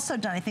also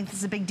done. I think this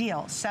is a big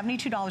deal.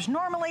 $72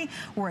 normally,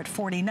 We're at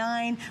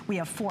 $49. We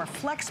have 4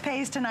 flex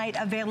pays tonight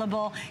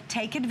available.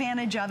 Take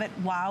advantage of it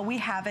while we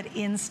have it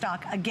in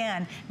stock,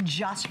 again,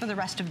 just for the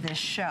rest of this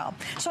show.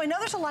 So I know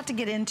there's a lot to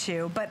get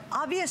into, but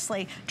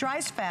obviously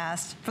dries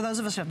fast for those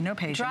of us who have no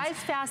patience. Dries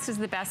fast is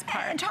the best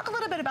part. And talk a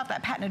little bit about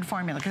that patented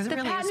formula, because it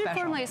really is special. The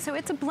patented formula, so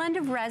it's a blend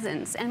of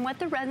resins, and what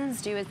the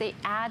resins do is they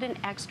add an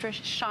extra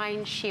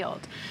shine shield.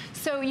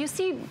 So you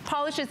see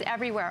polishes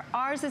everywhere.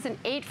 Ours is an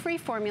 8-free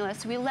formula,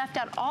 so we left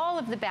out all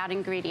of the bad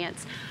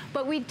ingredients,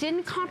 but we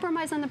didn't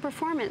compromise on the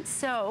performance.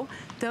 So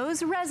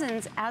those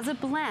resins, as a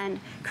blend,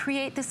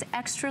 create this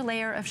extra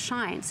layer of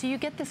shine. So you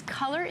get this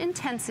color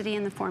intensity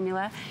in the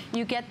formula,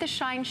 you get the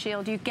shine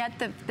shield, you get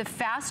the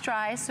fast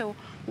dry, so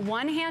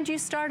one hand you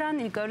start on,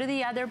 then you go to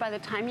the other. By the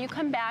time you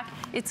come back,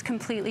 it's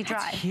completely dry.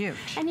 That's huge.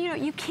 And you know,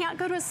 you can't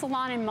go to a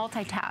salon and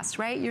multitask,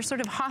 right? You're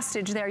sort of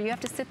hostage there. You have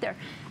to sit there.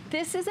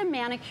 This is a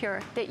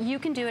manicure that you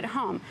can do at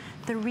home.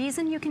 The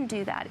reason you can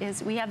do that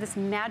is we have this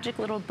magic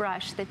little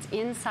brush that's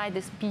inside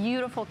this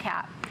beautiful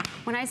cap.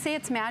 When I say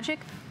it's magic,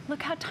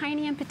 look how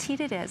tiny and petite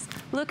it is.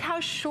 Look how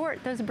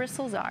short those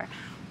bristles are.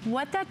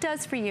 What that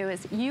does for you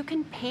is you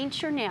can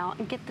paint your nail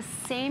and get the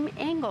same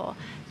angle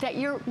that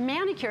your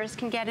manicures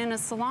can get in a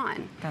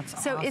salon.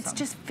 That's so awesome. It's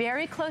just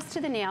very close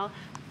to the nail,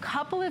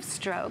 couple of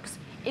strokes.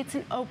 It's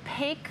an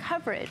opaque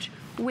coverage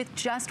with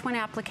just one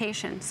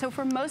application. So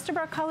for most of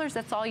our colors,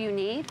 that's all you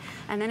need.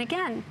 And then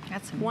again,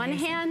 that's one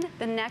hand,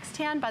 the next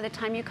hand, by the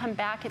time you come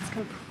back, it's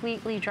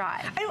completely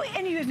dry.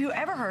 And have you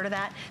ever heard of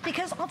that?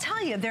 Because I'll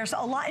tell you, there's a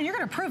lot, and you're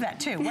gonna prove that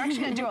too. We're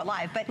actually gonna do it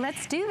live, but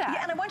let's do that.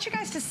 Yeah, and I want you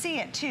guys to see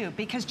it too,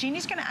 because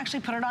Jeannie's gonna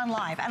actually put it on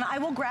live, and I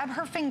will grab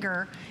her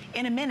finger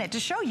in a minute to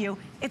show you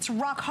it's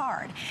rock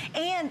hard.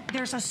 And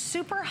there's a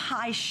super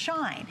high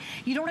shine.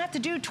 You don't have to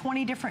do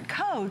 20 different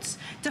coats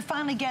to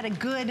finally get a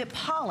good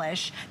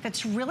polish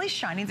that's really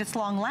shiny, that's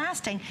long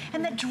lasting,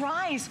 and that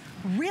dries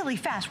really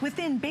fast.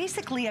 Within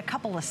basically a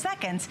couple of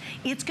seconds,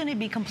 it's gonna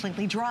be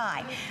completely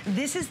dry.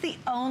 This is the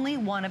only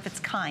one of its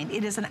kind.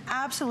 It is an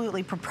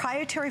absolutely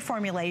proprietary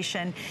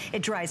formulation.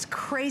 It dries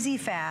crazy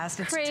fast.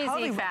 It's crazy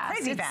totally fast.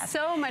 Crazy it's fast.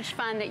 So much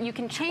fun that you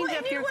can change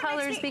up your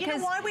colors because... You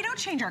know why we don't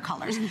change our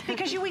colors?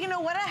 Because you know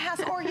what,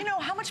 or you know,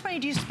 how much money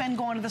do you spend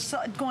going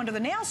to the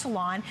nail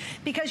salon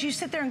because you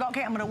sit there and go,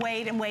 okay, I'm gonna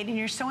wait and wait, and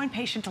you're so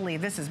impatient to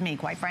leave. This is me,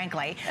 quite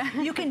frankly.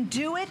 You can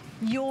do it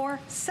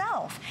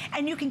yourself,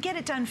 and you can get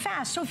it done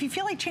fast. So if you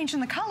feel like changing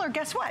the color,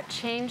 guess what?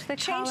 Change the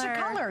color. Change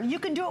the color. You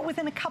can do it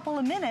within a couple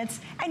of minutes,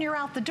 and you're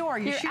out the door.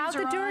 Your shoes out the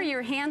are door, on.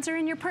 your hands are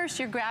in your purse,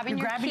 you're grabbing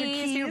your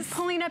keys, you're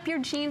pulling up your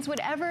jeans,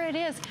 whatever it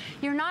is.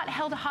 You're not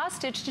held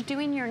hostage to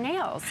doing your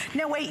nails.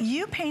 Now wait,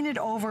 you painted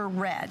over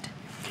red.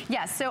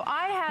 Yes, so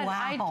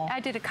I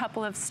did a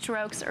couple of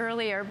strokes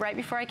earlier, right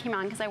before I came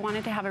on, because I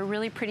wanted to have a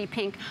really pretty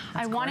pink.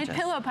 I wanted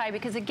Pillow Pie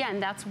because, again,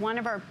 that's one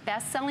of our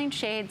best-selling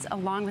shades,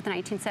 along with the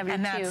 1972.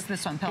 And that's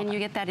this one, Pillow Pie. And you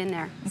get that in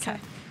there. Okay. So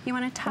you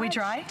want to touch? Are we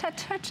dry?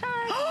 Touch, touch,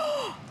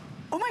 touch.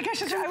 Oh my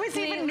gosh, I was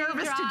even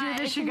nervous to do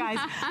this, you guys.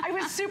 I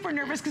was super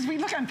nervous because we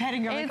look on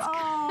petting, you're like,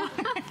 oh.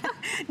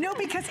 No,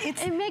 because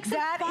it makes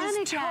that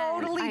is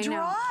totally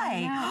dry.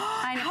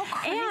 I know. How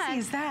crazy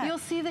is that? You'll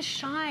see the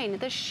shine.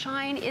 The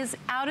shine is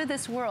out of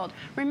this world.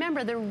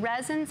 Remember, the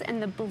resins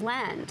and the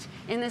blend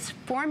in this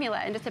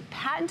formula, and it's a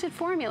patented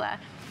formula,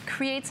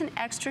 creates an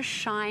extra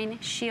shine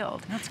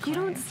shield. That's great.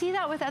 You don't see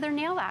that with other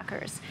nail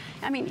lacquers.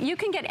 I mean, you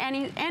can get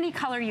any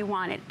color you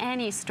want at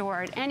any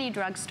store, at any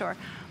drugstore.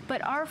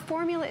 But our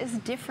formula is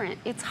different.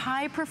 It's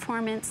high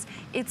performance.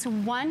 It's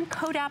one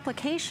coat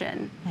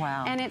application.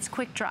 Wow. And it's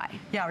quick dry.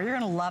 Yeah, you're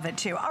gonna love it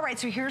too. All right,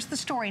 so here's the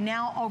story.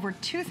 Now over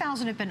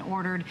 2,000 have been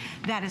ordered.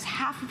 That is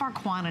half of our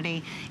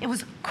quantity. It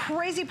was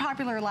crazy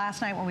popular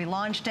last night when we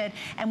launched it,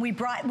 and we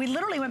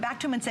literally went back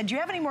to them and said, do you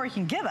have any more you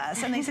can give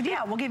us? And they said,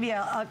 yeah, we'll give you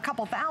a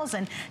couple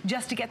thousand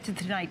just to get to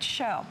tonight's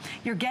show.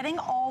 You're getting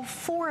all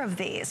 4 of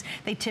these.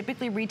 They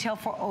typically retail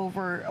for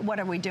over, what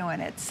are we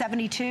doing? At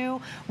 72,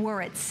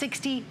 we're at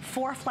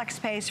 64 flex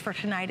space for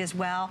tonight as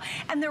well.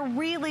 And they're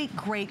really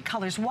great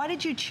colors. Why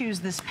did you choose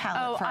this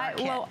palette for our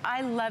kit? Well,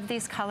 I love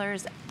these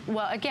colors.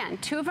 Well, again,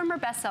 2 of them are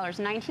bestsellers.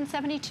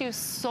 1972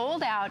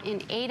 sold out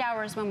in 8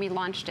 hours when we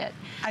launched it.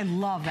 I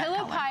love that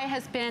Pillow Pie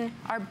has been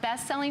our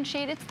best-selling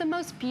shade. It's the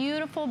most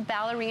beautiful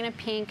ballerina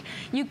pink.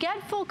 You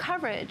get full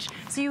coverage,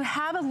 so you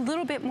have a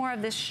little bit more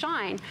of this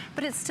shine,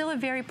 but it's still a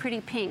very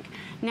pretty pink.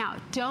 Now,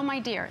 Doe, my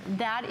dear,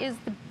 that is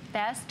the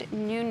best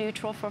new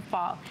neutral for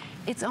fall.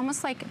 It's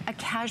almost like a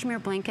cashmere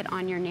blanket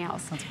on your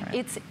nails. That's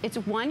right. It's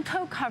one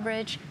coat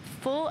coverage,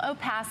 full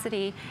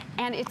opacity,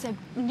 and it's a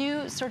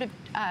new sort of,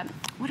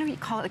 what do we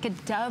call it, like a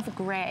dove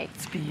gray.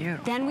 It's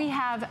beautiful. Then we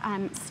have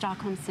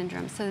Stockholm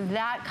Syndrome. So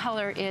that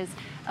color is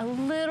a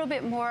little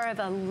bit more of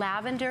a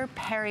lavender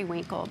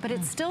periwinkle, but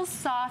it's still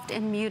soft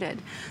and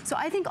muted. So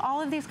I think all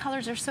of these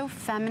colors are so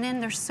feminine,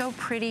 they're so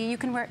pretty. You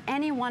can wear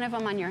any one of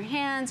them on your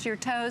hands, your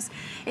toes.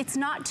 It's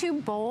not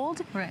too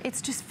bold. Right.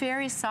 It's just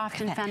very soft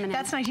and feminine.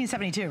 That's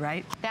 1972,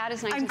 right? That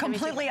is 1972. I'm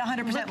completely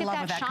 100% in love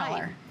with that shine.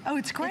 color. Oh,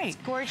 it's great.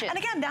 It's gorgeous. And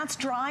again, that's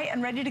dry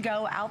and ready to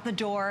go out the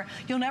door.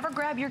 You'll never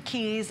grab your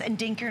keys and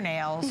dink your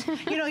nails.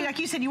 You know, like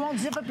you said, you won't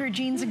zip up your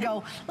jeans and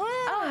go,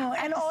 oh,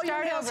 and all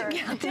your nails are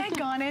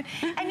dang on it.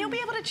 And you'll be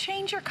able to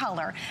change your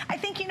color. I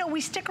think, you know, we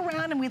stick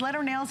around and we let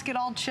our nails get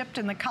all chipped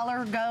and the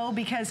color go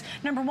because,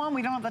 number one,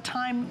 we don't have the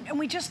time and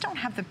we just don't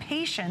have the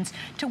patience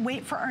to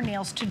wait for our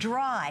nails to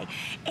dry.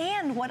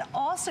 And what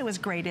also is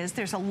great is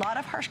there's a lot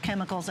of harsh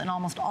chemicals in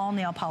almost all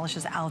nail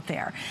polishes out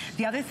there.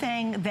 The other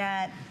thing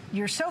that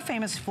you're so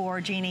famous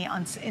for, Jeannie,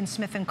 in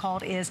Smith &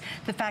 Called is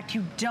the fact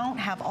you don't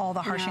have all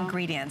the harsh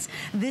ingredients.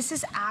 This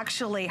is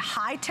actually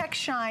high-tech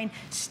shine,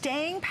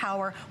 staying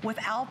power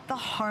without the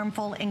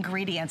harmful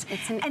ingredients.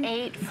 It's an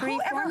 8-free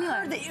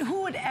formula.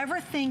 Who would ever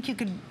think you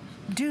could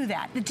do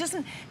that? It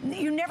doesn't,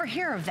 you never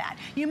hear of that.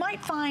 You might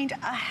find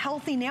a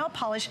healthy nail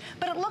polish,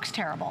 but it looks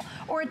terrible,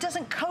 or it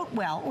doesn't coat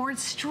well, or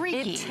it's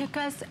streaky. It took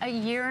us a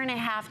year and a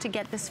half to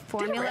get this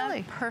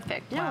formula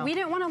perfect. No, we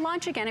didn't want to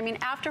launch again. I mean,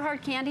 after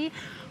hard candy,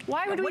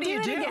 why would we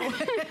do it again?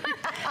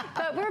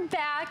 But we're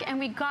back and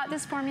we got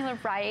this formula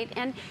right.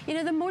 And you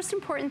know, the most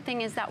important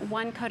thing is that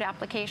one coat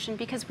application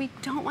because we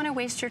don't want to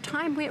waste your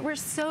time. We're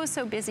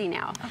so busy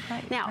now.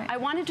 I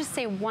wanted to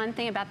say one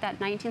thing about that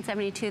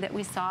 1972 that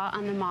we saw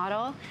on the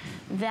model.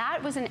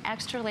 That was an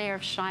extra layer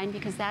of shine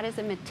because that is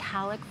a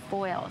metallic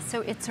foil. So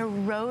it's a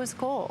rose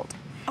gold.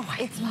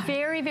 It's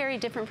very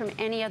different from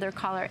any other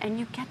color, and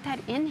you get that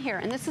in here.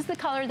 And this is the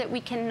color that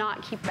we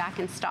cannot keep back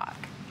in stock.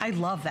 I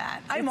love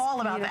that. I'm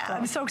all about that.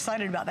 I'm so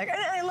excited about that. And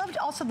I loved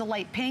also the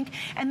light pink.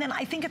 And then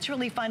I think it's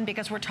really fun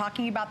because we're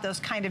talking about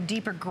those kind of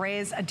deeper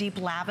grays, a deep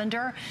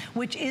lavender,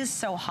 which is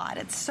so hot.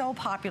 It's so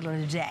popular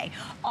today.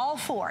 All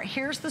four.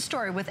 Here's the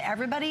story with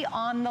everybody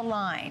on the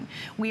line.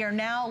 We are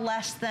now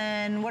less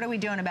than, what are we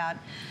doing about?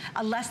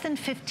 Less than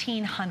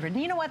 1,500.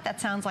 And you know what? That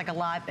sounds like a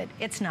lot, but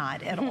it's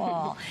not at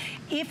all.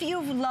 If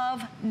you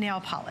love nail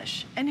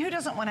polish, and who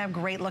doesn't want to have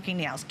great looking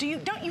nails?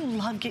 Don't you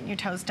love getting your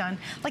toes done?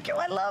 Like,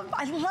 I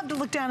love to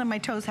look down and my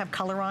toes have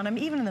color on them,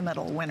 even in the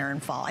middle of winter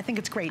and fall. I think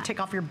it's great. Take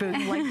off your boot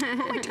and like,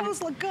 oh, my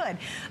toes look good.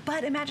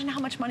 But imagine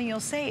how much money you'll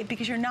save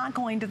because you're not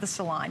going to the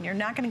salon. You're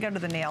not going to go to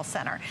the nail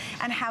center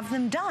and have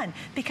them done.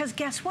 Because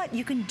guess what?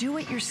 You can do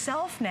it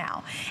yourself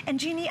now. And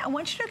Jeannie, I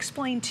want you to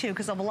explain too,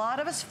 because a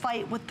lot of us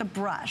fight with the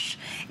brush.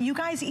 You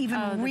guys even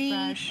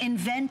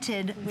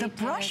reinvented the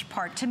brush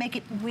part to make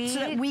it so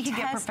that we could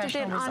get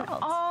professional results. On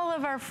all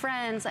of our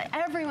friends,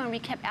 everyone, we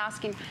kept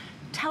asking,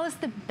 tell us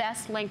the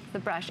best length of the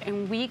brush,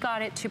 and we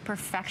got it to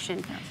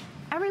perfection.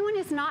 Everyone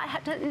is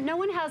not, no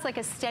one has like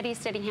a steady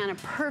hand, a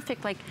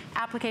perfect like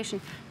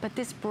application, but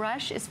this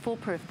brush is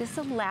foolproof. This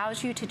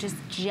allows you to just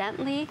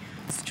gently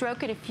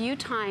stroke it a few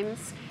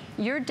times.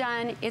 You're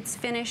done, it's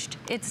finished,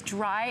 it's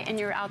dry, and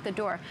you're out the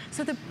door.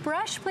 So the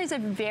brush plays a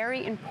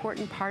very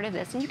important part of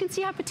this, and you can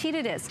see how petite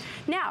it is.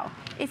 Now,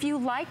 if you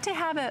like to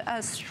have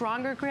a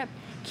stronger grip,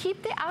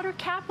 keep the outer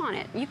cap on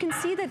it. You can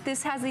see that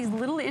this has these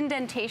little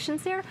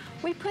indentations there.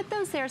 We put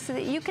those there so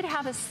that you could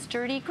have a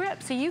sturdy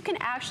grip. So you can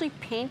actually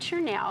paint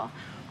your nail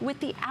with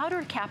the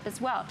outer cap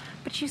as well.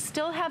 But you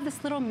still have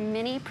this little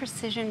mini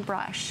precision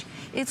brush.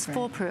 It's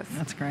foolproof.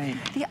 That's great.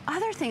 The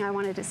other thing I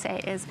wanted to say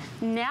is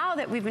now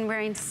that we've been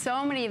wearing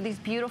so many of these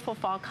beautiful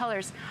fall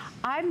colors,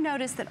 I've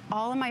noticed that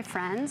all of my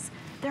friends,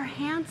 their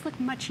hands look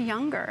much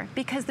younger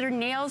because their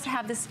nails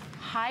have this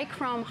high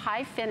chrome,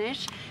 high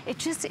finish.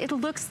 It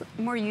looks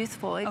more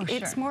youthful.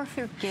 It's more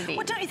forgiving.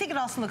 Well, don't you think it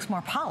also looks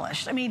more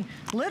polished? I mean,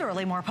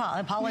 literally more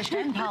polished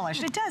and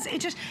polished. It does.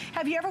 It just,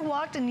 have you ever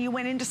walked and you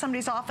went into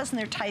somebody's office and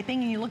they're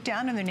typing and you look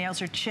down and their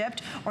nails are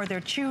chipped or they're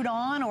chewed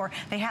on or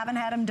they haven't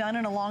had them done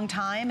in a long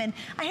time? And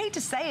I hate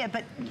to say it,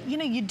 but you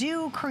know, you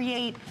do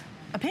create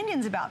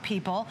opinions about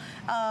people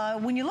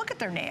when you look at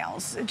their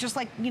nails, just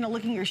like, you know,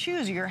 looking at your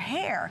shoes or your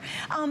hair.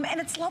 And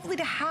it's lovely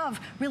to have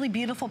really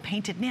beautiful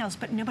painted nails,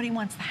 but nobody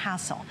wants the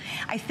hassle.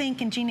 I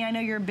think, and Jeannie, I know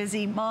you're a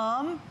busy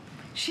mom.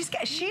 She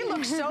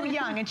looks so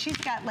young, and she's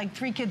got like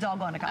 3 kids all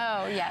going to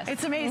college. Oh, yes.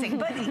 It's amazing.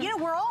 But, you know,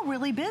 we're all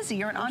really busy.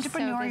 You're an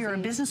entrepreneur, you're a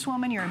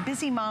businesswoman, you're a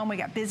busy mom, we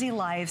got busy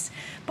lives,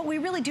 but we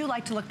really do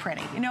like to look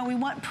pretty. You know, we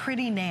want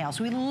pretty nails.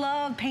 We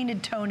love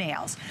painted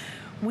toenails.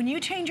 When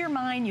you change your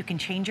mind, you can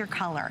change your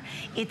color.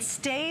 It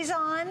stays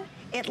on,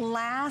 it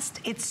lasts,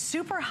 it's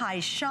super high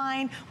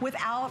shine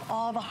without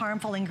all the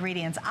harmful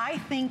ingredients. I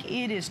think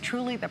it is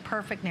truly the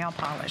perfect nail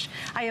polish.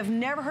 I have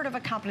never heard of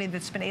a company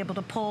that's been able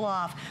to pull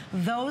off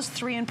those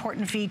 3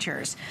 important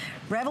features.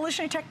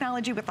 Revolutionary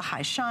technology with the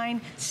high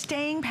shine,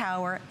 staying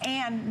power,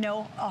 and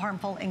no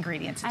harmful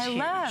ingredients. It's huge.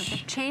 Love,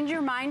 change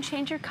your mind,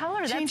 change your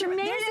color. That's amazing.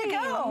 There you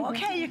go.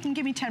 Okay, you can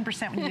give me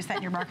 10% when you use that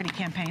in your marketing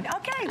campaign.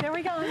 Okay, there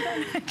we go. I'm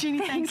done. Jeannie,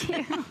 thank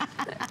you.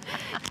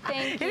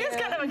 Thank you. It is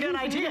kind of a good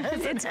idea.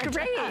 It's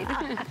great.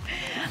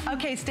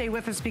 Okay, stay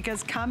with us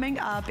because coming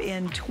up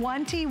in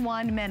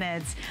 21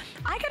 minutes,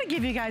 I got to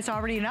give you guys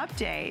already an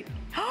update.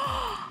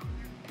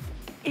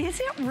 Is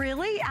it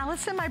really?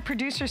 Allison, my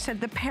producer, said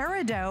the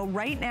Peridot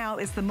right now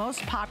is the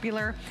most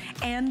popular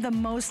and the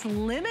most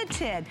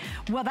limited.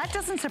 Well, that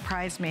doesn't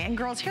surprise me. And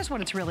girls, here's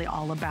what it's really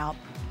all about.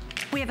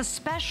 We have a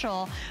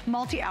special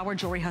multi-hour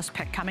jewelry host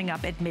pick coming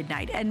up at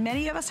midnight. And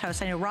many of us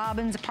hosts, I know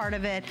Robin's a part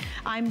of it.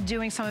 I'm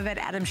doing some of it.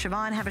 Adam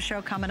Siobhan have a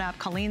show coming up.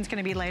 Colleen's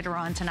gonna be later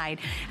on tonight.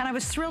 And I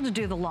was thrilled to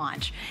do the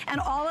launch.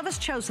 And all of us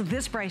chose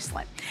this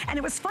bracelet. And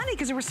it was funny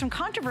because there was some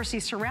controversy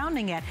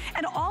surrounding it.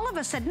 And all of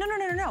us said, no, no,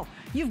 no, no, no.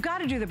 You've got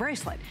to do the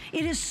bracelet.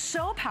 It is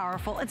so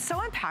powerful. It's so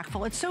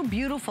impactful. It's so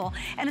beautiful.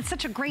 And it's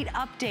such a great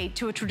update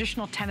to a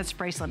traditional tennis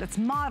bracelet. It's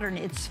modern.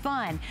 It's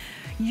fun.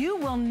 You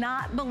will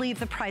not believe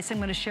the price I'm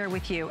going to share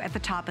with you at the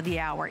top of the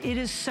hour. It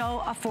is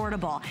so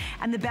affordable.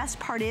 And the best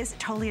part is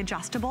totally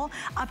adjustable,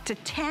 up to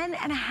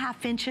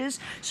 10.5 inches,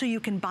 so you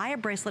can buy a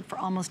bracelet for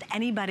almost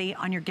anybody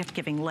on your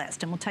gift-giving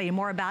list. And we'll tell you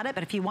more about it,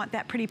 but if you want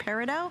that pretty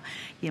peridot,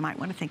 you might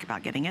want to think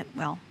about getting it,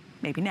 well,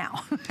 maybe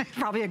now.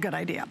 Probably a good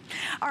idea.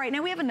 All right,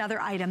 now we have another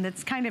item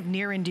that's kind of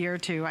near and dear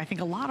to, I think,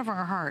 a lot of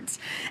our hearts.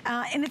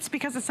 And it's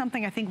because it's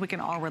something I think we can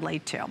all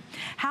relate to.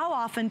 How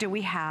often do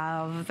we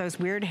have those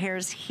weird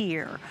hairs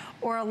here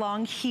or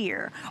along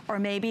here? Or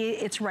maybe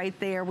it's right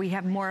there, we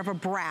have more of a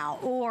brow,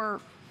 or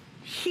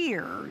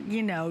here,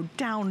 you know,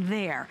 down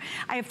there.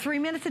 I have 3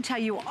 minutes to tell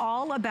you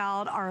all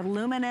about our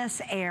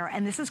Luminous Air,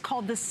 and this is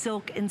called the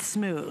Silk and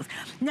Smooth.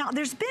 Now,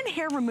 there's been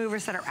hair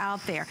removers that are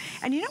out there,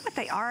 and you know what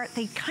they are?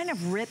 They kind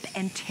of rip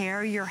and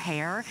tear your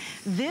hair.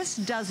 This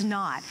does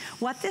not.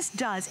 What this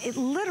does, it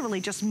literally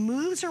just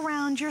moves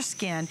around your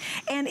skin,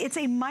 and it's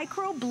a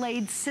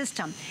microblade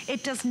system.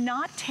 It does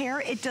not tear,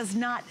 it does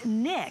not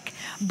nick,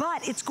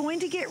 but it's going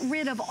to get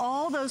rid of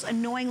all those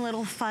annoying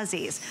little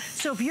fuzzies.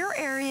 So if your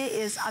area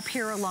is up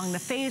here along the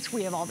face,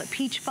 we have all the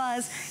peach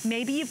fuzz.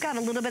 Maybe you've got a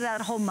little bit of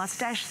that whole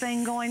mustache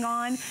thing going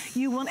on.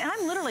 You will, and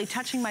I'm literally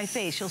touching my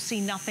face. You'll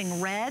see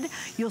nothing red.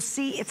 You'll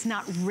see it's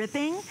not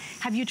ripping.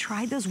 Have you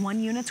tried those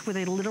one units where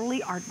they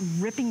literally are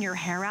ripping your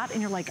hair out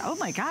and you're like, oh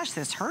my gosh,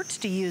 this hurts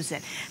to use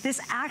it. This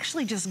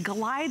actually just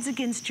glides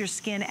against your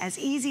skin as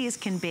easy as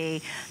can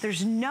be.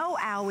 There's no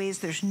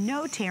owies, there's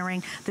no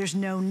tearing, there's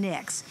no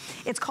nicks.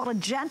 It's called a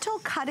gentle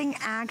cutting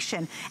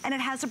action, and it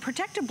has a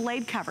protective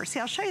blade cover. See,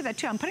 I'll show you that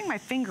too. I'm putting my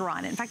finger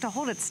on it. In fact, I'll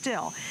hold it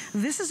still.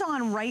 This is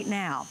on right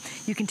now.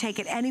 You can take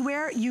it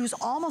anywhere, use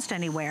almost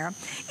anywhere.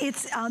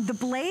 It's the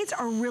blades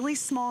are really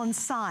small in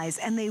size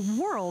and they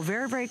whirl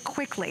very, very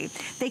quickly.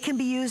 They can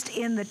be used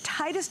in the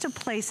tightest of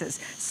places,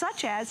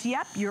 such as,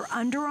 yep, your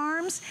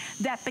underarms,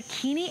 that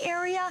bikini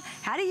area.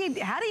 How do you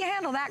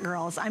handle that,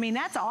 girls? I mean,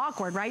 that's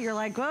awkward, right? You're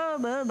like, oh,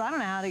 I don't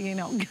know how to, you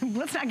know,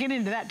 let's not get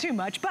into that too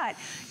much, but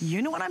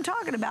you know what I'm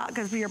talking about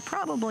because you're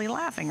probably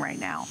laughing right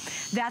now.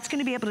 That's going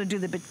to be able to do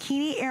the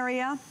bikini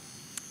area.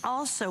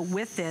 Also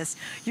with this,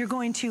 you're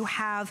going to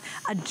have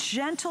a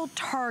gentle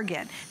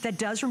target that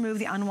does remove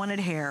the unwanted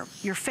hair.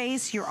 Your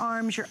face, your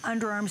arms, your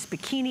underarms,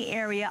 bikini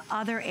area,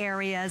 other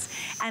areas.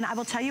 And I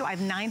will tell you, I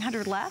have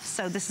 900 left,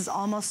 so this is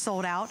almost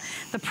sold out.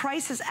 The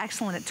price is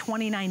excellent at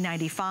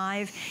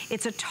 $29.95.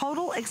 It's a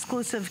total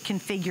exclusive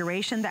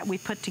configuration that we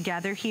put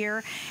together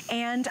here.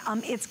 And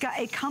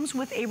it comes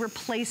with a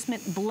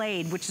replacement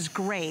blade, which is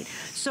great.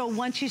 So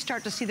once you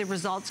start to see the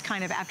results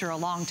kind of after a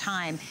long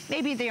time,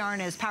 maybe they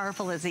aren't as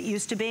powerful as it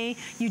used to be,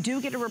 you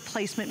do get a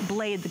replacement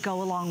blade to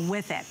go along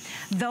with it.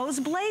 Those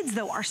blades,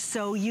 though, are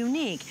so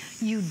unique.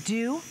 You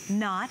do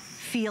not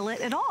feel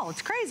it at all.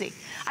 It's crazy.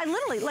 I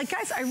literally, like,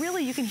 guys,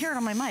 you can hear it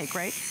on my mic,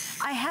 right?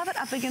 I have it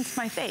up against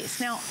my face.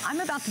 Now, I'm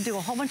about to do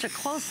a whole bunch of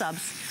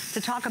close-ups to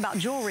talk about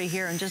jewelry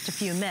here in just a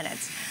few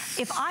minutes.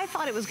 If I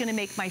thought it was gonna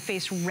make my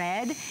face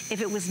red,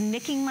 if it was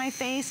nicking my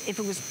face, if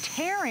it was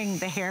tearing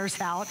the hairs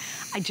out,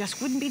 I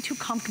just wouldn't be too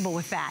comfortable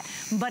with that.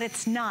 But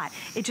it's not.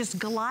 It just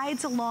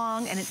glides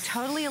along and it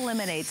totally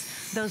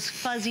eliminates those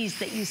fuzzies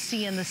that you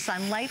see in the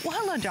sunlight. Well,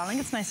 hello, darling.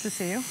 It's nice to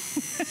see you.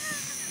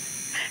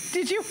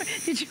 Did you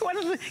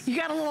want to, you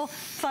got a little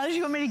fuzz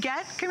you want me to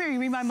get? Come here, you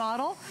be my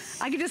model?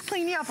 I could just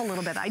clean you up a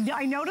little bit.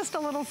 I noticed a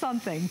little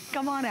something.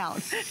 Come on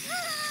out.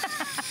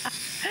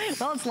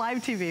 Well, it's live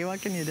TV,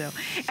 what can you do?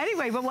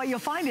 Anyway, but what you'll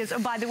find is, oh,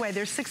 by the way,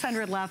 there's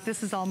 600 left.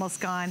 This is almost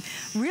gone.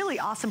 Really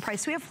awesome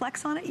price. Do we have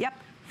flex on it? Yep.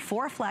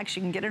 4 flex,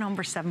 you can get it home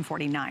for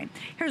 $7.49.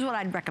 Here's what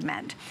I'd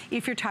recommend.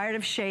 If you're tired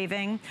of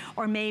shaving,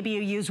 or maybe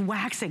you use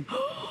waxing.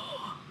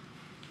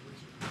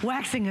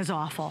 Waxing is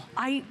awful.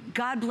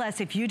 God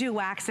bless, if you do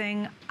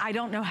waxing, I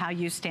don't know how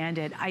you stand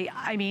it.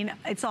 I mean,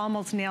 it's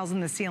almost nails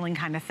in the ceiling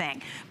kind of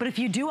thing. But if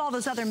you do all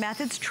those other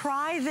methods,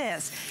 try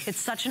this. It's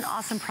such an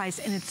awesome price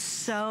and it's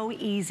so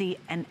easy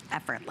and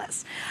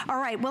effortless.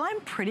 All right, well, I'm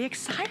pretty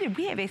excited.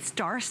 We have a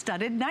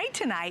star-studded night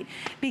tonight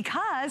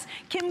because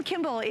Kim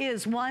Kimble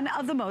is one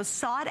of the most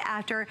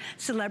sought-after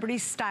celebrity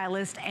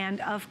stylists, and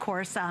of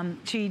course,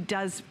 she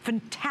does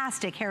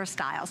fantastic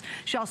hairstyles.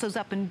 She also is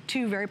up in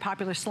 2 very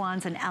popular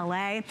salons in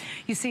LA.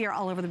 You see her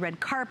all over the red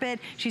carpet.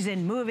 She's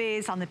in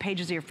movies, on the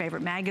pages of your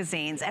favorite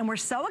magazines. And we're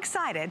so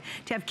excited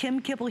to have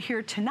Kim Kimble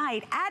here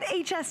tonight at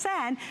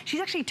HSN. She's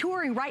actually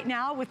touring right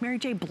now with Mary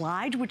J.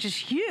 Blige, which is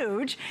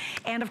huge.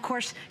 And of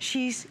course,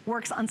 she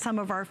works on some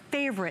of our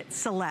favorite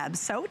celebs.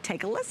 So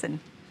take a listen.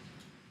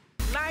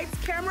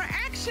 Lights, camera,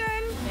 action.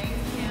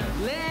 Thanks,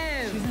 Kim.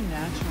 Live. She's a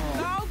natural.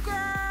 Go,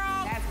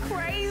 girl. That's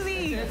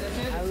crazy.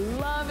 I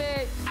love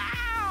it.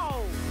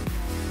 Ow.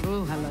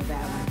 Ooh, I love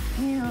that one.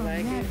 Damn,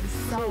 Like that it? is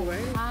so Cool,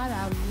 right? hot.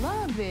 I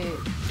love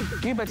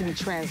it. You're about to be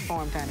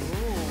transformed, honey.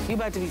 You're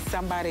about to be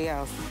somebody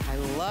else. I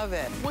love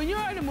it. When you're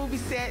on a movie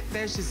set,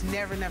 there's just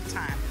never enough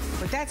time.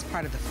 But that's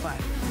part of the fun.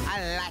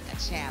 I like a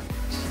challenge.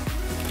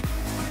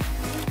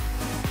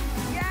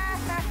 Yeah!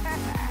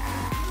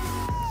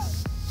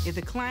 If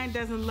the client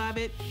doesn't love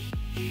it,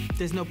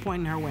 there's no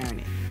point in her wearing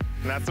it.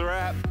 That's a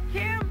wrap.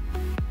 Kim,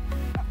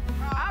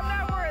 I'm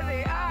not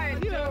worthy. I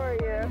adore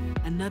you.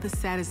 Another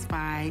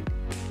satisfied,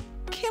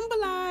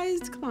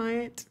 Kimberlized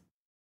client.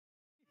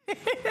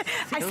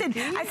 I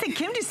said,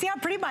 Kim, do you see how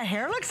pretty my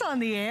hair looks on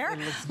the air?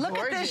 Look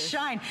at this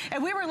shine.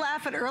 And we were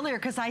laughing earlier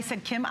because I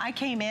said, Kim, I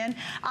came in,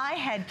 I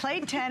had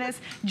played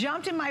tennis,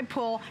 jumped in my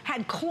pool,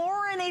 had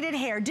chlorinated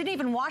hair, didn't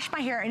even wash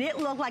my hair, and it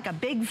looked like a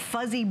big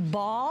fuzzy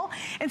ball.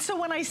 And so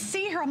when I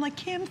see her, I'm like,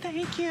 Kim,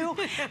 thank you.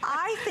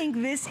 I think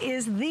this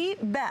is the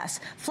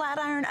best flat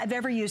iron I've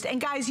ever used.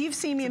 And guys, you've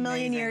seen me a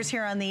million years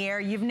here on the air.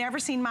 You've never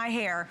seen my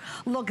hair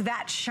look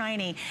that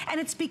shiny. And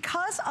it's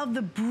because of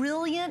the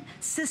brilliant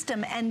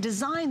system and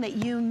design that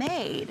you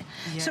made.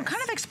 Yes. So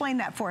kind of explain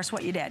that for us,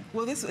 what you did.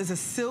 Well, this is a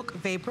silk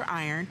vapor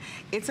iron.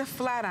 It's a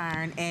flat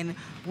iron, and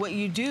what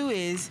you do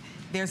is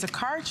there's a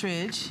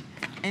cartridge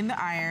in the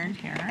iron,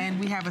 and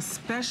we have a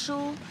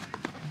special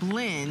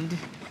blend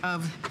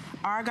of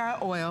argan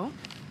oil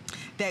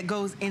that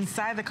goes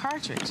inside the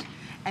cartridge.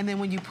 And then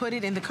when you put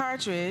it in the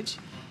cartridge,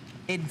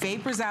 it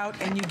vapors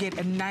out and you get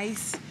a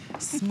nice,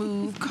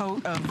 smooth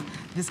coat of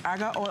this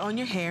argan oil on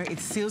your hair. It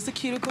seals the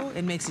cuticle,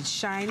 it makes it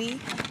shiny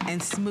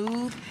and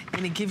smooth,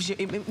 and it gives you,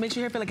 it makes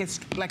your hair feel like it's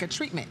like a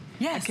treatment.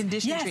 Yes, a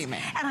conditioning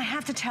treatment. And I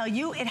have to tell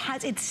you,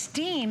 it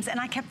steams, and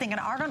I kept thinking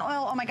argan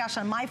oil, oh my gosh,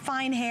 on my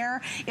fine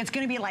hair, it's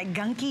gonna be like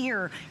gunky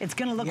or it's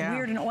gonna look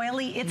weird and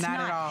oily. It's not.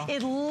 At all.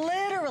 It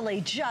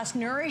literally just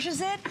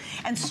nourishes it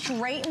and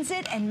straightens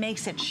it and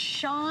makes it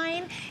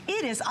shine.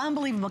 It is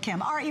unbelievable,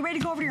 Kim. All right, you ready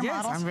to go over to your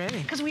models? Yes, I'm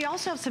ready. Because we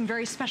also have some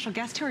very special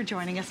guests who are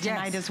joining us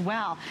tonight as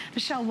well.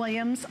 Michelle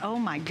Williams, oh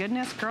my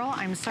goodness, girl,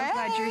 I'm so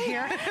glad you're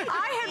here.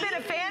 I have been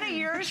a fan of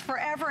yours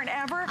forever and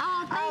ever.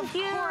 Oh, thank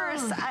you. Of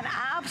course, an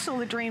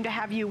absolute dream to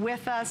have you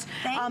with us.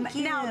 Thank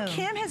you. Now,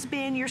 Kim has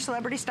been your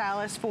celebrity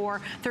stylist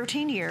for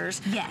 13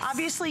 years. Yes.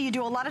 Obviously, you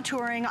do a lot of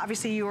touring.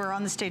 Obviously, you were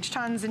on the stage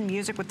tons in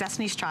music with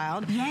Destiny's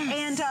Child.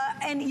 Yes.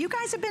 And you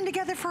guys have been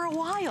together for a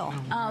while.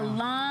 A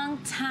long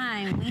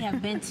time. We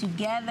have been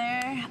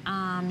together.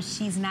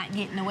 She's not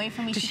getting away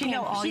from me. She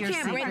knows all your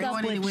can't break secrets.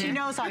 up with She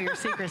knows all your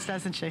secrets,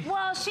 doesn't she?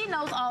 Well, she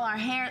knows all our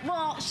hair.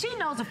 Well, she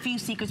knows a few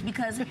secrets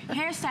because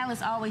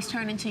hairstylists always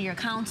turn into your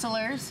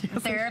counselors,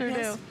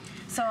 therapists.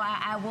 So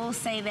I will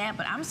say that,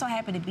 but I'm so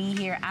happy to be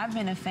here. I've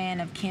been a fan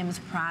of Kim's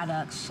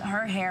products,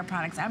 her hair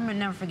products. I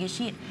never forget,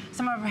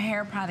 some of her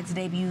hair products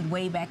debuted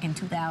way back in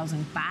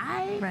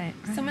 2005. Right.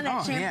 Some of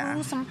that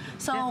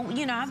shampoo,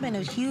 you know, I've been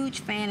a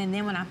huge fan, and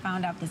then when I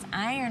found out this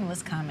iron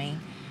was coming,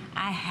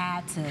 I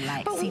had to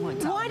see what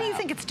it's all why do you about.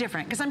 think it's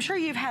different? Because I'm sure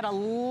you've had a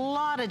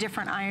lot of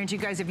different irons you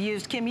guys have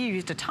used. Kim, you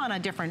used a ton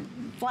of different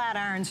flat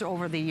irons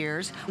over the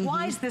years.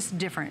 Why is this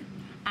different?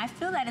 I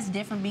feel that it's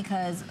different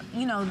because,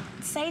 you know,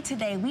 say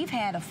today, we've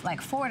had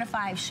like 4 to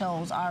 5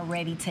 shows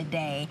already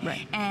today.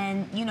 Right.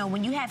 And, you know,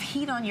 when you have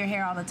heat on your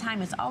hair all the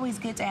time, it's always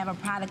good to have a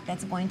product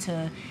that's going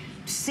to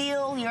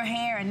seal your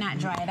hair and not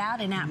dry it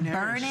out and not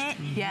burn it.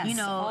 Yes. You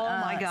know,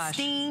 oh my gosh.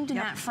 Steamed,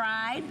 not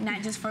fried,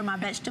 not just for my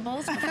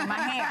vegetables, but for my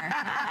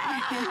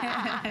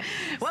hair.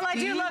 Well, I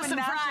do love some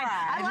fried.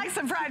 I like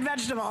some fried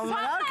vegetables, Well, but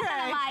I'm okay. not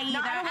gonna lie either.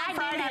 No, I don't want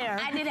fried hair.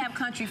 I did have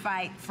country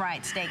fried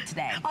steak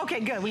today.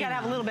 Okay, good. We gotta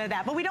have a little bit of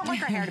that, but we don't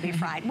like our hair to be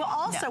fried. Well,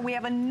 also, we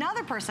have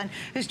another person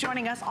who's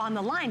joining us on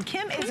the line.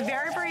 Kim is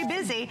very, very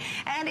busy,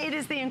 and it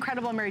is the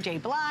incredible Mary J.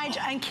 Blige.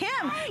 And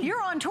Kim,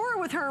 you're on tour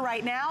with her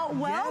right now.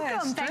 Welcome.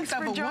 Yes, Thanks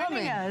for joining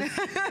us.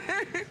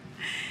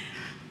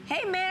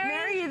 Hey, Mary.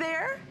 Mary, you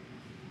there?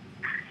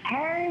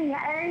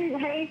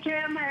 Hey,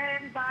 Kim, hey,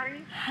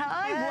 everybody.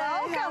 Hi,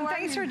 welcome.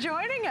 Thanks for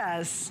joining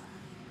us.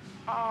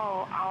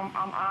 Oh,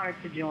 I'm honored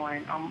to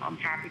join. I'm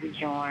happy to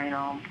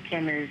join.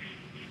 Kim is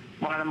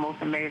one of the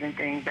most amazing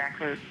things that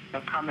could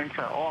come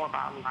into all of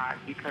our lives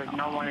because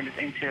no one is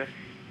into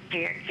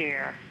hair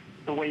care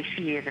the way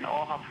she is, and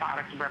all her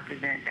products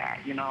represent that,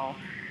 you know.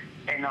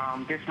 And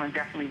this one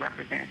definitely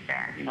represents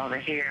that. You know, the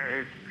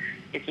hair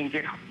it can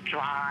get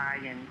dry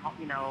and,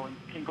 you know,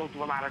 can go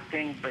through a lot of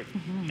things, but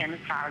Kim's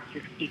products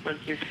just keep us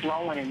just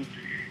flowing and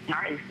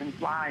nice and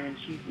fly, and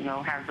she, you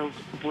know, has those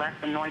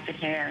blessed, anointed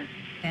hands.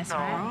 That's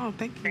right. Oh,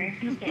 thank you.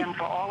 Thank you, Kim,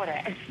 for all of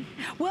that.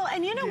 Well,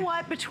 and you know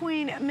what?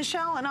 Between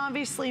Michelle and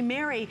obviously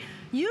Mary,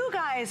 you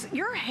guys,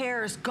 your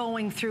hair's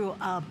going through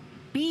a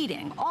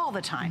beating all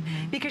the time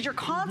because you're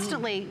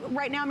constantly,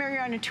 right now, Mary,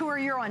 you're on a tour,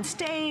 you're on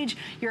stage,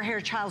 your hair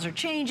styles are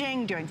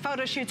changing, doing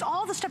photo shoots,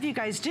 all the stuff you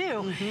guys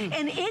do,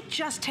 and it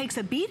just takes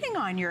a beating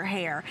on your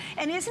hair.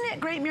 And isn't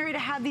it great, Mary, to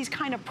have these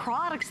kind of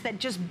products that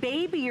just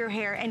baby your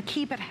hair and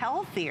keep it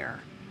healthier?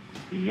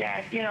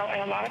 Yes, you know,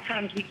 and a lot of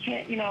times we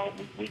can't, you know,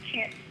 we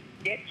can't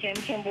get Kim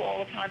Kimble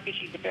all the time because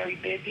she's very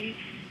busy.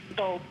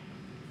 So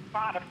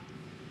products.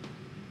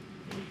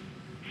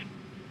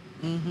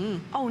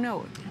 Oh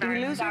no, did we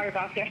lose her? Sorry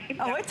about that.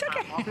 Oh, it's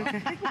okay.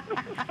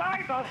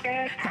 Sorry about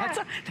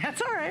that.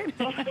 That's all right.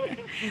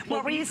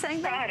 What were you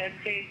saying? Products,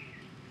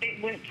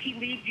 when she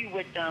leaves you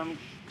with them,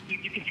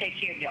 you can take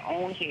care of your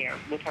own hair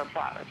with her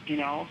products, you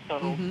know.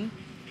 So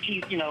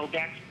she, you know,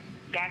 that's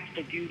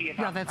the beauty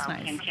about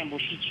Kim Kimble.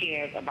 She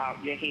cares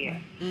about your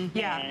hair.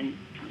 Yeah. And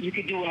you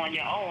could do it on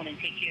your own and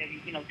take care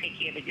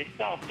of it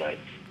yourself. But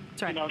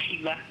you know,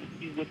 she left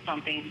you with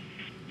something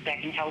that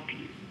can help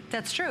you.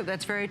 That's true.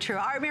 That's very true.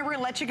 All right, Mary, we're going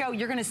to let you go.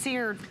 You're going to see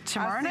her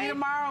tomorrow night? I'll see you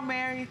tomorrow,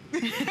 Mary.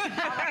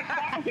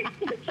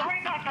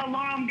 Sorry about the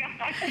alarm,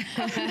 guys.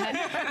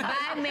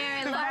 Bye,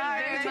 Mary. Love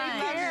you very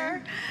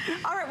much.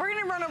 All right, we're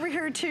going to run over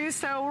here, too,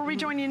 so we'll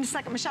rejoin you in a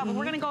second, Michelle. But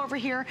we're going to go over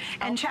here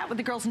and chat with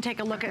the girls and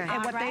take a look at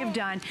what they've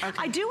done.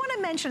 I do want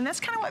to mention,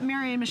 that's kind of what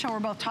Mary and Michelle were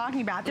both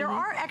talking about. There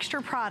are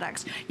extra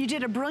products. You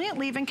did a brilliant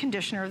leave-in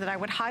conditioner that I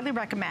would highly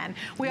recommend.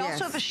 We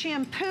also have a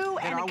shampoo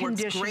and a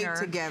conditioner. It all works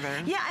great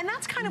together. Yeah, and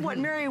that's kind of what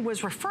Mary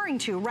was referring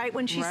to, right?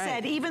 When she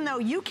said, even though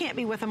you can't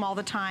be with them all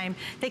the time,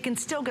 they can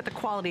still get the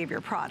quality of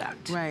your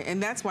product. Right,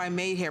 and that's why I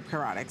made hair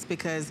products,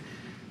 because,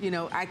 you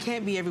know, I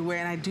can't be everywhere,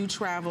 and I do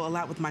travel a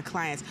lot with my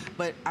clients,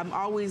 but I'm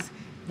always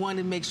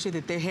wanting to make sure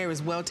that their hair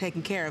is well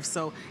taken care of.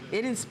 So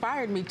it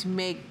inspired me to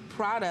make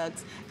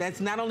products that's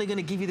not only going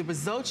to give you the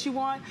results you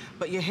want,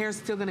 but your hair's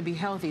still going to be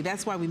healthy.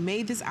 That's why we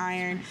made this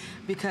iron,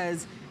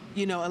 because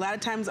you know, a lot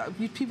of times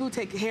people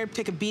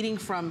take a beating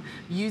from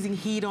using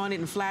heat on it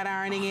and flat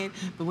ironing it.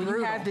 But when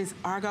you have this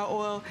argan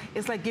oil,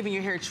 it's like giving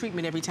your hair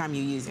treatment every time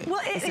you use it.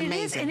 Well, it's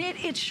amazing. And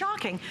it's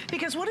shocking,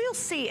 because what you'll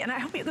see, and I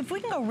hope if we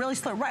can go really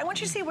slow, right? I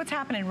want you to see what's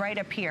happening right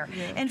up here.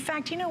 In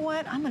fact, you know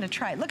what? I'm going to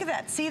try it. Look at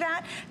that. See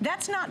that?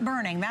 That's not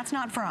burning. That's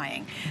not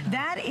frying.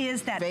 That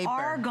is that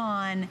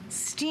argan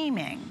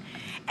steaming.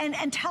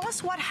 And tell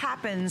us what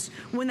happens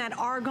when that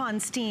argan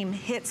steam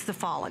hits the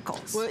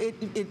follicles. Well,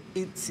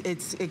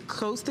 it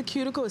coats the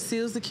cuticle, it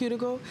seals the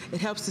cuticle, it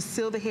helps to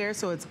seal the hair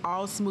so it's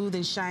all smooth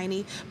and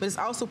shiny, but it's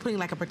also putting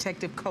like a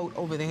protective coat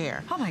over the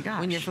hair. Oh my gosh.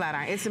 When you're flat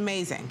iron, it's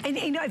amazing. And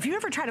you know, if you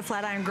ever try to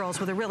flat iron girls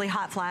with a really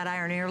hot flat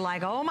iron and you're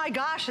like, oh my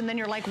gosh, and then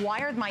you're like, why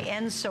are my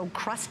ends so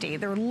crusty?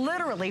 They're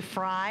literally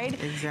fried.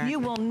 Exactly. You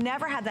will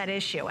never have that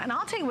issue. And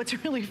I'll tell you what's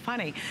really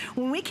funny.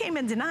 When we came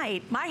in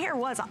tonight, my hair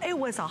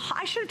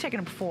I should have taken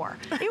it before.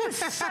 It was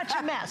such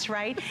a mess,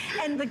 right?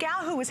 And the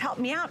gal who was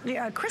helping me out,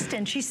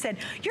 Kristen, she said,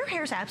 your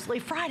hair's absolutely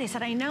fried. I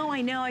said, I know.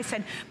 I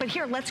said, but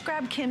here, let's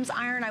grab Kim's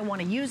iron. I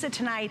want to use it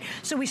tonight.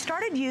 So we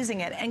started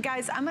using it. And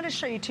guys, I'm going to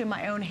show you too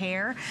my own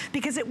hair,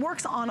 because it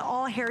works on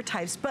all hair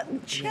types.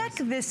 But check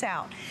this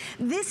out.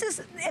 This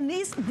is, and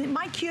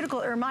my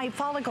cuticle, or my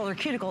follicle or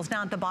cuticles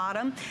down at the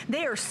bottom,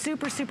 they are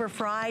super, super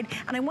fried.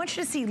 And I want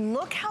you to see,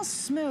 look how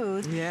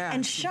smooth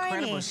and shiny.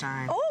 Incredible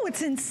shine. Oh,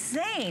 it's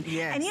insane.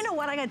 Yes. And you know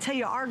what? I got to tell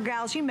you, our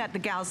gals, you met the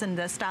gals in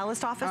the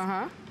stylist office.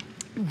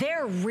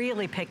 They're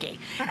really picky,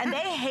 and they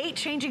hate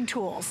changing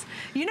tools.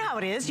 You know how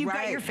it is. You've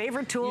got your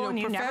favorite tool, and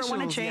you never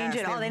want to change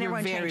it. Oh, they never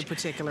want to change it. Very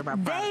particular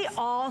about products. They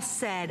all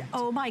said,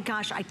 oh my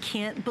gosh, I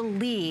can't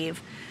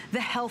believe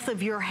the health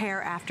of your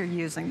hair after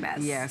using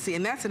this. Yeah, see,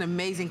 and that's an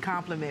amazing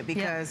compliment,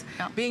 because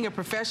being a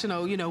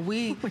professional, you know,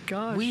 we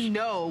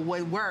know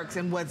what works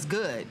and what's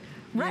good.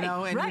 You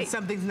know, and when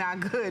something's not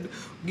good,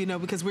 you know,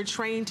 because we're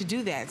trained to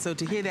do that. So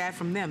to hear that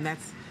from them,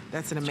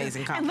 that's an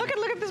amazing compliment.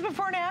 And look at this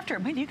before and after.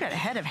 Man, you got a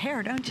head of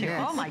hair, don't you?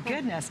 Yes. Oh my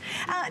goodness.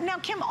 Now,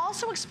 Kim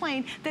also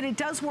explained that it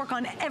does work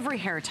on every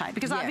hair type,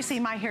 because obviously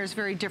my hair is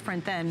very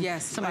different than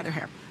some other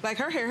hair. Like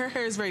her hair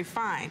is very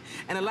fine.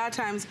 And a lot of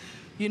times,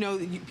 you know,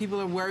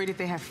 people are worried if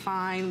they have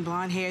fine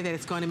blonde hair that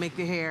it's going to make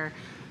their hair,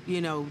 you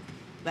know,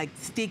 like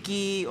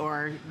sticky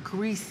or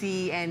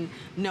greasy, and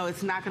no,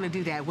 it's not going to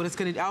do that. What it's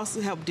going to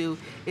also help do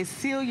is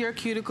seal your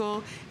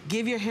cuticle,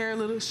 give your hair a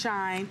little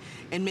shine,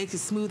 and makes it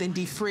smooth and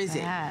defrizz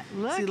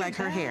it. See, like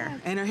her hair.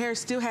 And her hair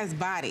still has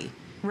body.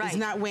 It's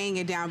not weighing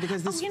it down,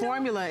 because this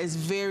formula is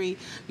very,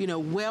 you know,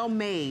 well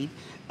made.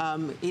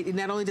 It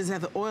not only does it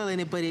have the oil in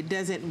it, but it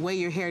doesn't weigh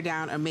your hair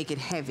down or make it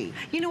heavy.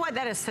 You know what?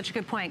 That is such a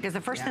good point, because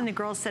the first thing the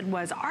girls said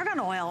was, argan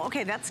oil,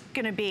 okay, that's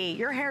going to be,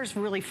 your hair's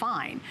really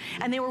fine.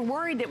 And they were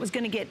worried it was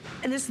going to get,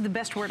 and this is the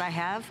best word I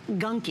have,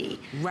 gunky.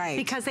 Right.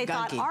 Because they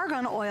thought,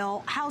 argan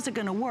oil, how's it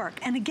going to work?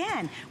 And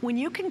again, when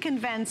you can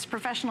convince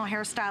professional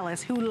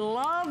hairstylists who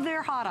love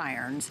their hot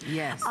irons,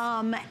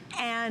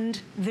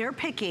 and they're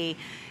picky,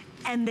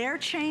 and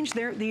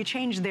you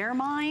change their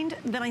mind,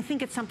 then I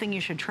think it's something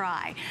you should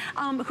try.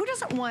 Who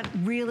doesn't want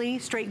really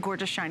straight,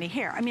 gorgeous, shiny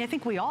hair? I mean, I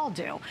think we all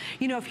do.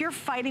 You know, if you're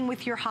fighting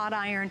with your hot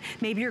iron,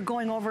 maybe you're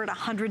going over it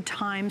 100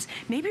 times,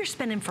 maybe you're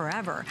spending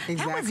forever.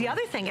 That was the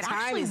other thing. It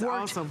actually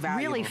worked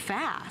really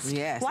fast.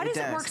 Yes, Why does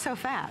it work so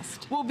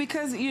fast? Well,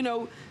 because, you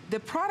know, the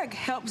product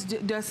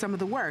does some of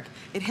the work.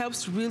 It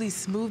helps really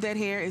smooth that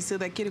hair and seal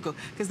that cuticle,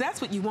 because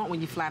that's what you want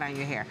when you flat iron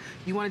your hair.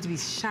 You want it to be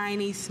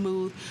shiny,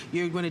 smooth.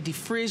 You're going to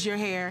defrizz your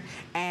hair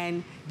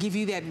and give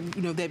you that,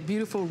 that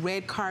beautiful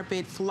red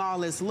carpet,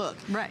 flawless look.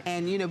 Right.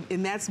 And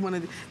and that's one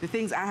of the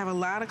things. I have a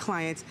lot of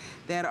clients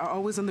that are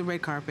always on the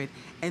red carpet,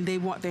 and they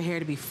want their hair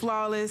to be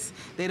flawless.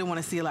 They don't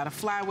want to see a lot of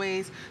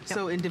flyaways. Yep.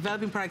 So in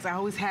developing products, I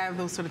always have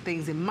those sort of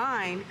things in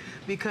mind,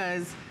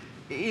 because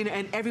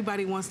and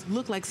everybody wants to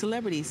look like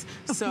celebrities.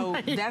 So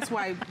that's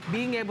why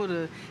being able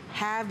to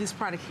have this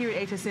product here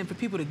at HSN for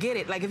people to get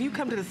it, like if you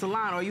come to the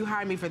salon or you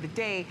hire me for the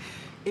day,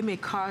 it may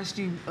cost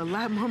you a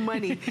lot more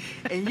money,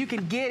 and you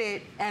can get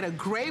it at a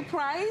great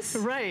price,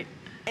 right,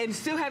 and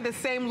still have the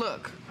same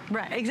look.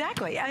 Right,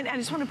 exactly. And I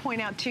just want to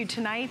point out, too,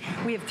 tonight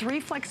we have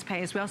 3 flex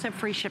pays. We also have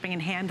free shipping and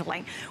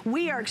handling.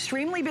 We are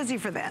extremely busy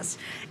for this.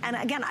 And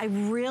again, I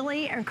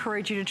really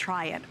encourage you to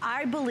try it.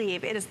 I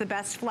believe it is the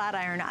best flat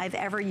iron I've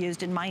ever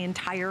used in my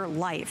entire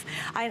life.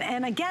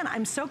 And again,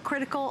 I'm so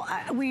critical.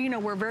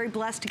 We're very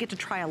blessed to get to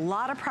try a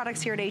lot of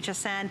products here at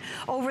HSN.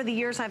 Over the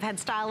years, I've had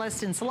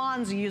stylists and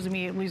salons who use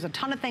a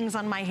ton of things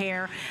on my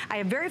hair. I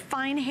have very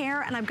fine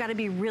hair, and I've got to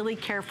be really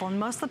careful. And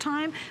most of the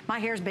time, my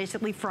hair is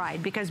basically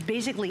fried, because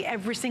basically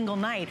every single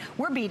night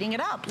we're beating it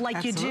up like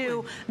Absolutely. You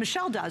do,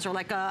 Michelle does, or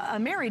like a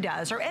Mary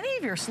does, or any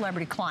of your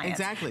celebrity clients.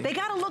 Exactly. They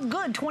got to look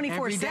good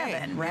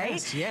 24/7, right?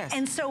 Yes, yes.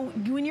 And so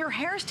when your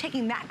hair's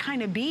taking that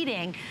kind of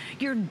beating,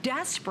 you're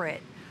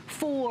desperate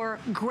for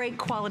great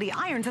quality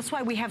irons. That's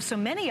why we have so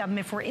many of them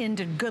if we're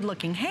into good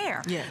looking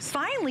hair. Yes.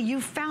 Finally,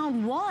 you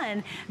found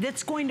one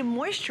that's going to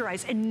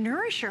moisturize and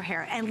nourish your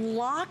hair and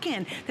lock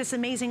in this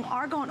amazing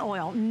argan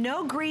oil.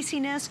 No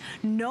greasiness,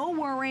 no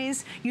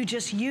worries. You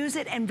just use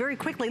it, and very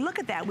quickly, look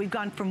at that. We've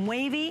gone from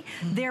wavy,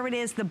 there it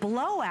is, the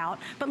blowout,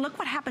 but look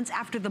what happens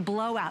after the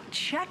blowout.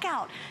 Check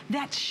out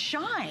that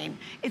shine.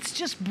 It's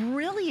just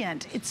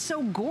brilliant. It's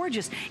so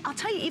gorgeous. I'll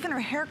tell you, even her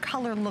hair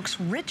color looks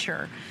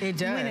richer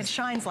when it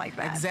shines like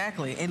that. Exactly.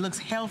 It looks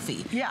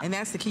healthy. Yeah. And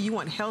that's the key. You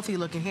want healthy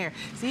looking hair.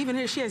 See, even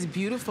here, she has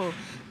beautiful,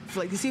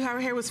 like, you see how her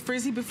hair was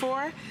frizzy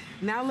before?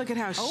 Now look at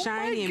how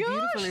shiny and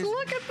beautiful it is.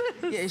 Look at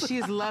this. Yeah, she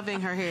is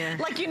loving her hair.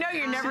 Like, you're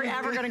never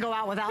ever going to go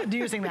out without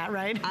using that,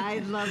 right? I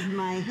love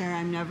my hair.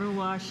 I'm never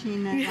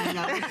washing it. I'm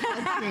never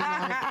touching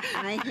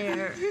it. My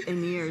hair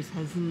in years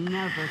has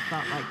never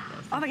felt like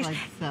this. Oh my gosh. Like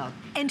silk.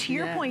 And to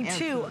your point,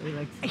 too,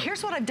 like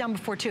here's what I've done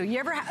before, too. You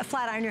ever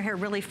flat iron your hair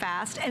really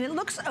fast, and it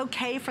looks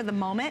okay for the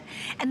moment,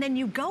 and then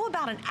you go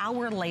about an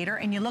hour later,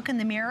 and you look in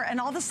the mirror, and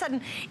all of a sudden,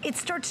 it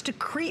starts to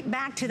creep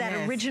back to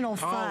that original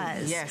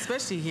fuzz. Yeah,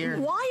 especially here.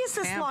 Why is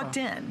this locked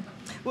in?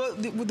 Well,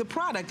 with the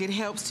product, it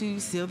helps to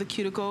seal the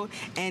cuticle,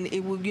 and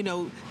it will,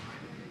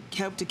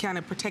 help to kind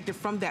of protect it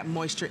from that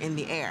moisture in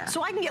the air.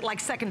 So I can get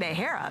like second day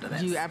hair out of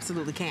this. You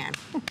absolutely can.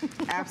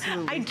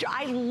 Absolutely.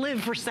 I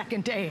live for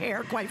second day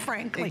hair, quite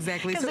frankly.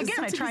 Exactly. Because so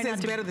again, I try not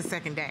to. better the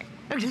second day.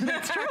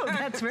 That's true.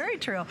 That's very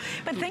true.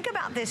 But think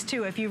about this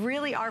too. If you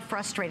really are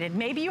frustrated,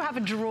 maybe you have a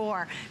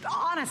drawer.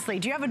 Honestly,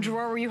 do you have a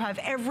drawer where you have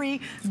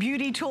every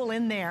beauty tool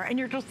in there, and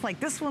you're just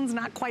like, this one's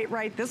not quite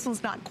right, this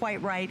one's not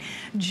quite right?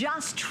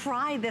 Just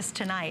try this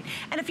tonight.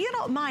 And if you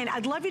don't mind,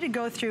 I'd love you to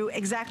go through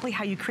exactly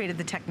how you created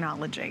the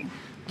technology.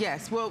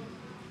 Yes. Well,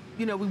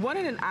 we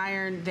wanted an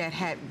iron that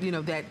had,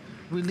 that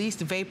released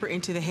vapor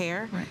into the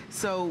hair. Right.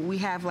 So we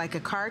have like a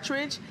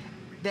cartridge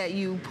that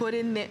you put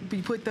in there,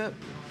 you put the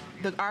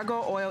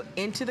argan oil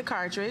into the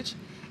cartridge,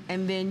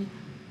 and then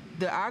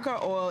the argan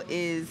oil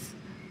is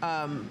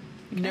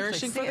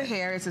nourishing for the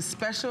hair. It's a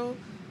special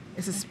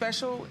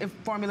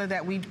formula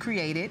that we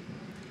created.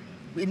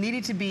 It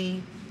needed to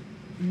be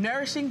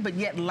nourishing but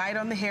yet light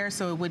on the hair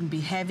so it wouldn't be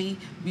heavy.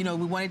 We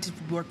wanted to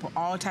work for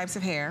all types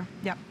of hair.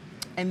 Yep.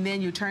 And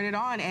then you turn it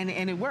on, and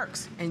it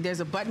works. And there's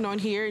a button on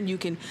here, and you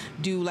can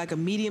do like a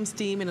medium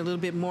steam and a little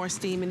bit more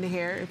steam in the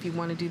hair if you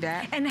want to do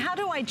that. And how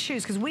do I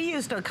choose? Because we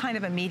used a kind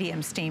of a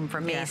medium steam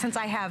for me, since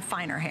I have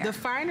finer hair. The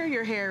finer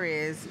your hair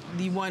is,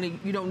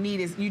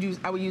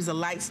 I would use a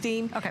light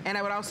steam. Okay. And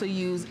I would also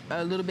use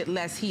a little bit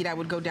less heat. I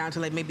would go down to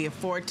like maybe a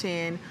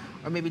 410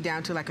 or maybe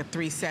down to like a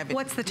 370.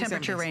 What's the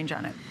temperature range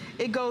on it?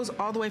 It goes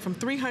all the way from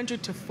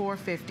 300 to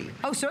 450.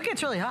 Oh, so it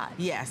gets really hot.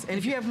 Yes, and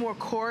if you have more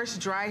coarse,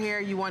 dry hair,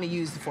 you want to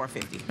use the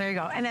 450. There you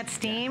go. And that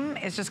steam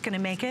is just going to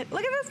make it.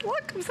 Look at this.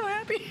 Look, I'm so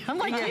happy. I'm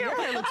like you. Your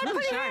hair looks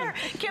really shiny.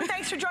 Kim,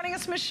 thanks for joining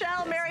us.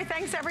 Michelle, Mary,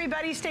 thanks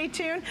everybody. Stay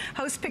tuned.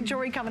 Host Pick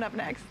Jewelry coming up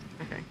next.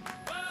 Okay.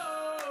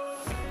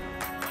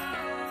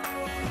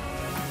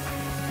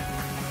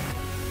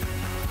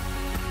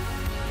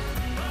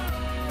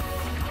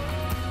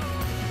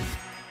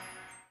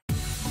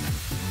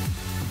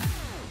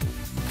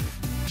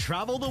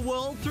 Travel the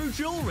world through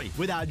jewelry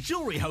with our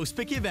Jewelry Host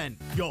Pick event.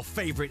 Your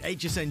favorite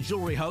HSN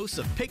jewelry hosts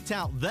have picked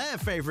out their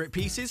favorite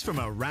pieces from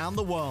around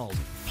the world.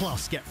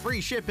 Plus, get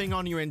free shipping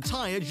on your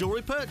entire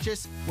jewelry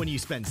purchase when you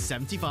spend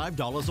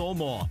 $75 or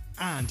more.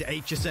 And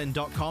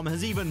hsn.com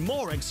has even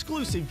more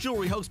exclusive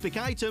Jewelry Host Pick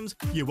items.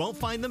 You won't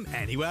find them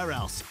anywhere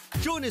else.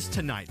 Join us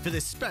tonight for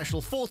this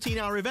special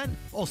 14-hour event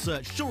or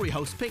search Jewelry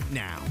Host Pick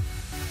now.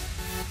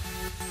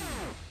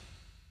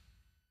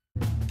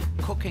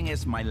 Cooking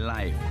is my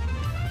life.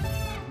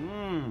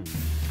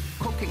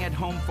 Cooking at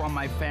home for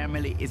my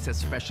family is a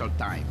special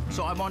time.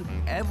 So I want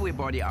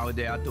everybody out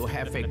there to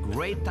have a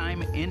great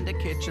time in the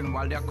kitchen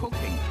while they're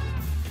cooking.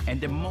 And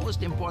the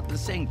most important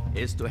thing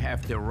is to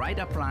have the right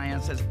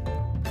appliances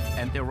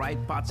and the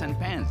right pots and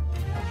pans.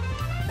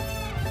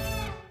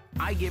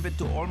 I give it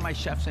to all my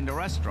chefs in the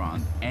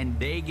restaurant, and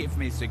they give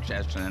me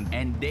suggestions,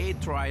 and they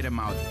try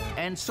them out.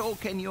 And so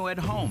can you at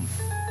home.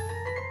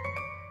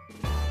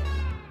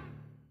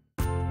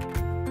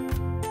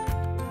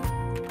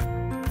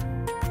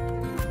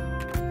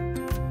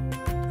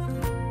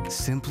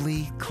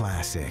 Simply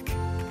classic.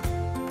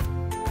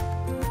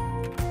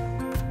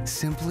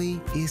 Simply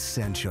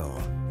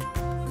essential.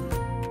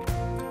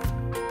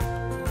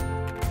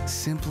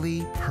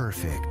 Simply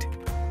perfect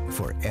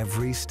for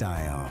every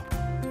style.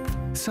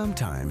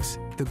 Sometimes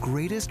the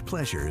greatest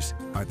pleasures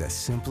are the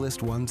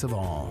simplest ones of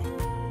all.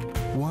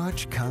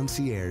 Watch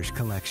Concierge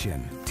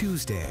Collection,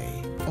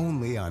 Tuesday,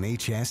 only on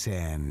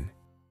HSN.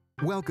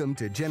 Welcome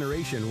to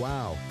Generation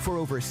Wow. For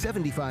over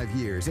 75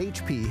 years,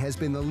 HP has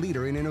been the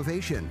leader in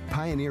innovation,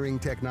 pioneering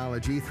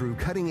technology through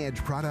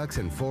cutting-edge products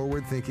and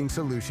forward-thinking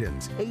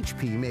solutions.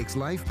 HP makes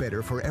life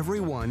better for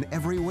everyone,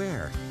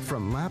 everywhere.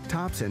 From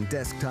laptops and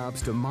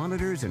desktops to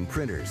monitors and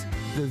printers,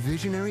 the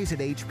visionaries at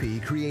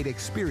HP create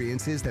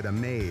experiences that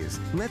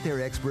amaze. Let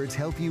their experts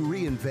help you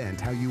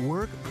reinvent how you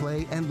work,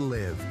 play, and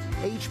live.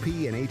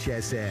 HP and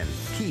HSN.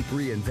 Keep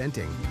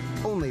reinventing.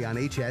 Only on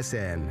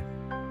HSN.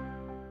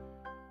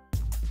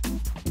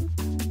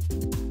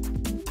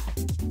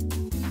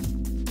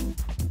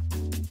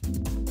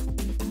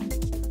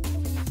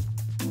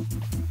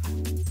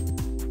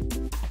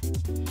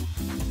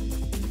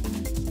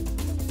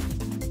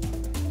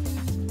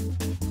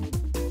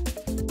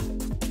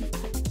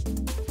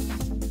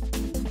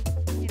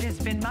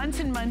 Months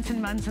and months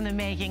and months in the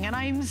making, and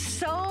I'm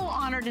so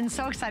honored and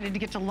so excited to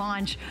get to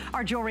launch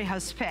our Jewelry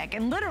Host Pick.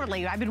 And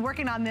literally, I've been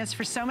working on this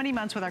for so many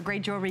months with our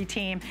great jewelry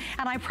team,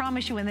 and I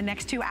promise you in the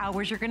next 2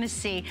 hours, you're gonna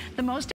see the most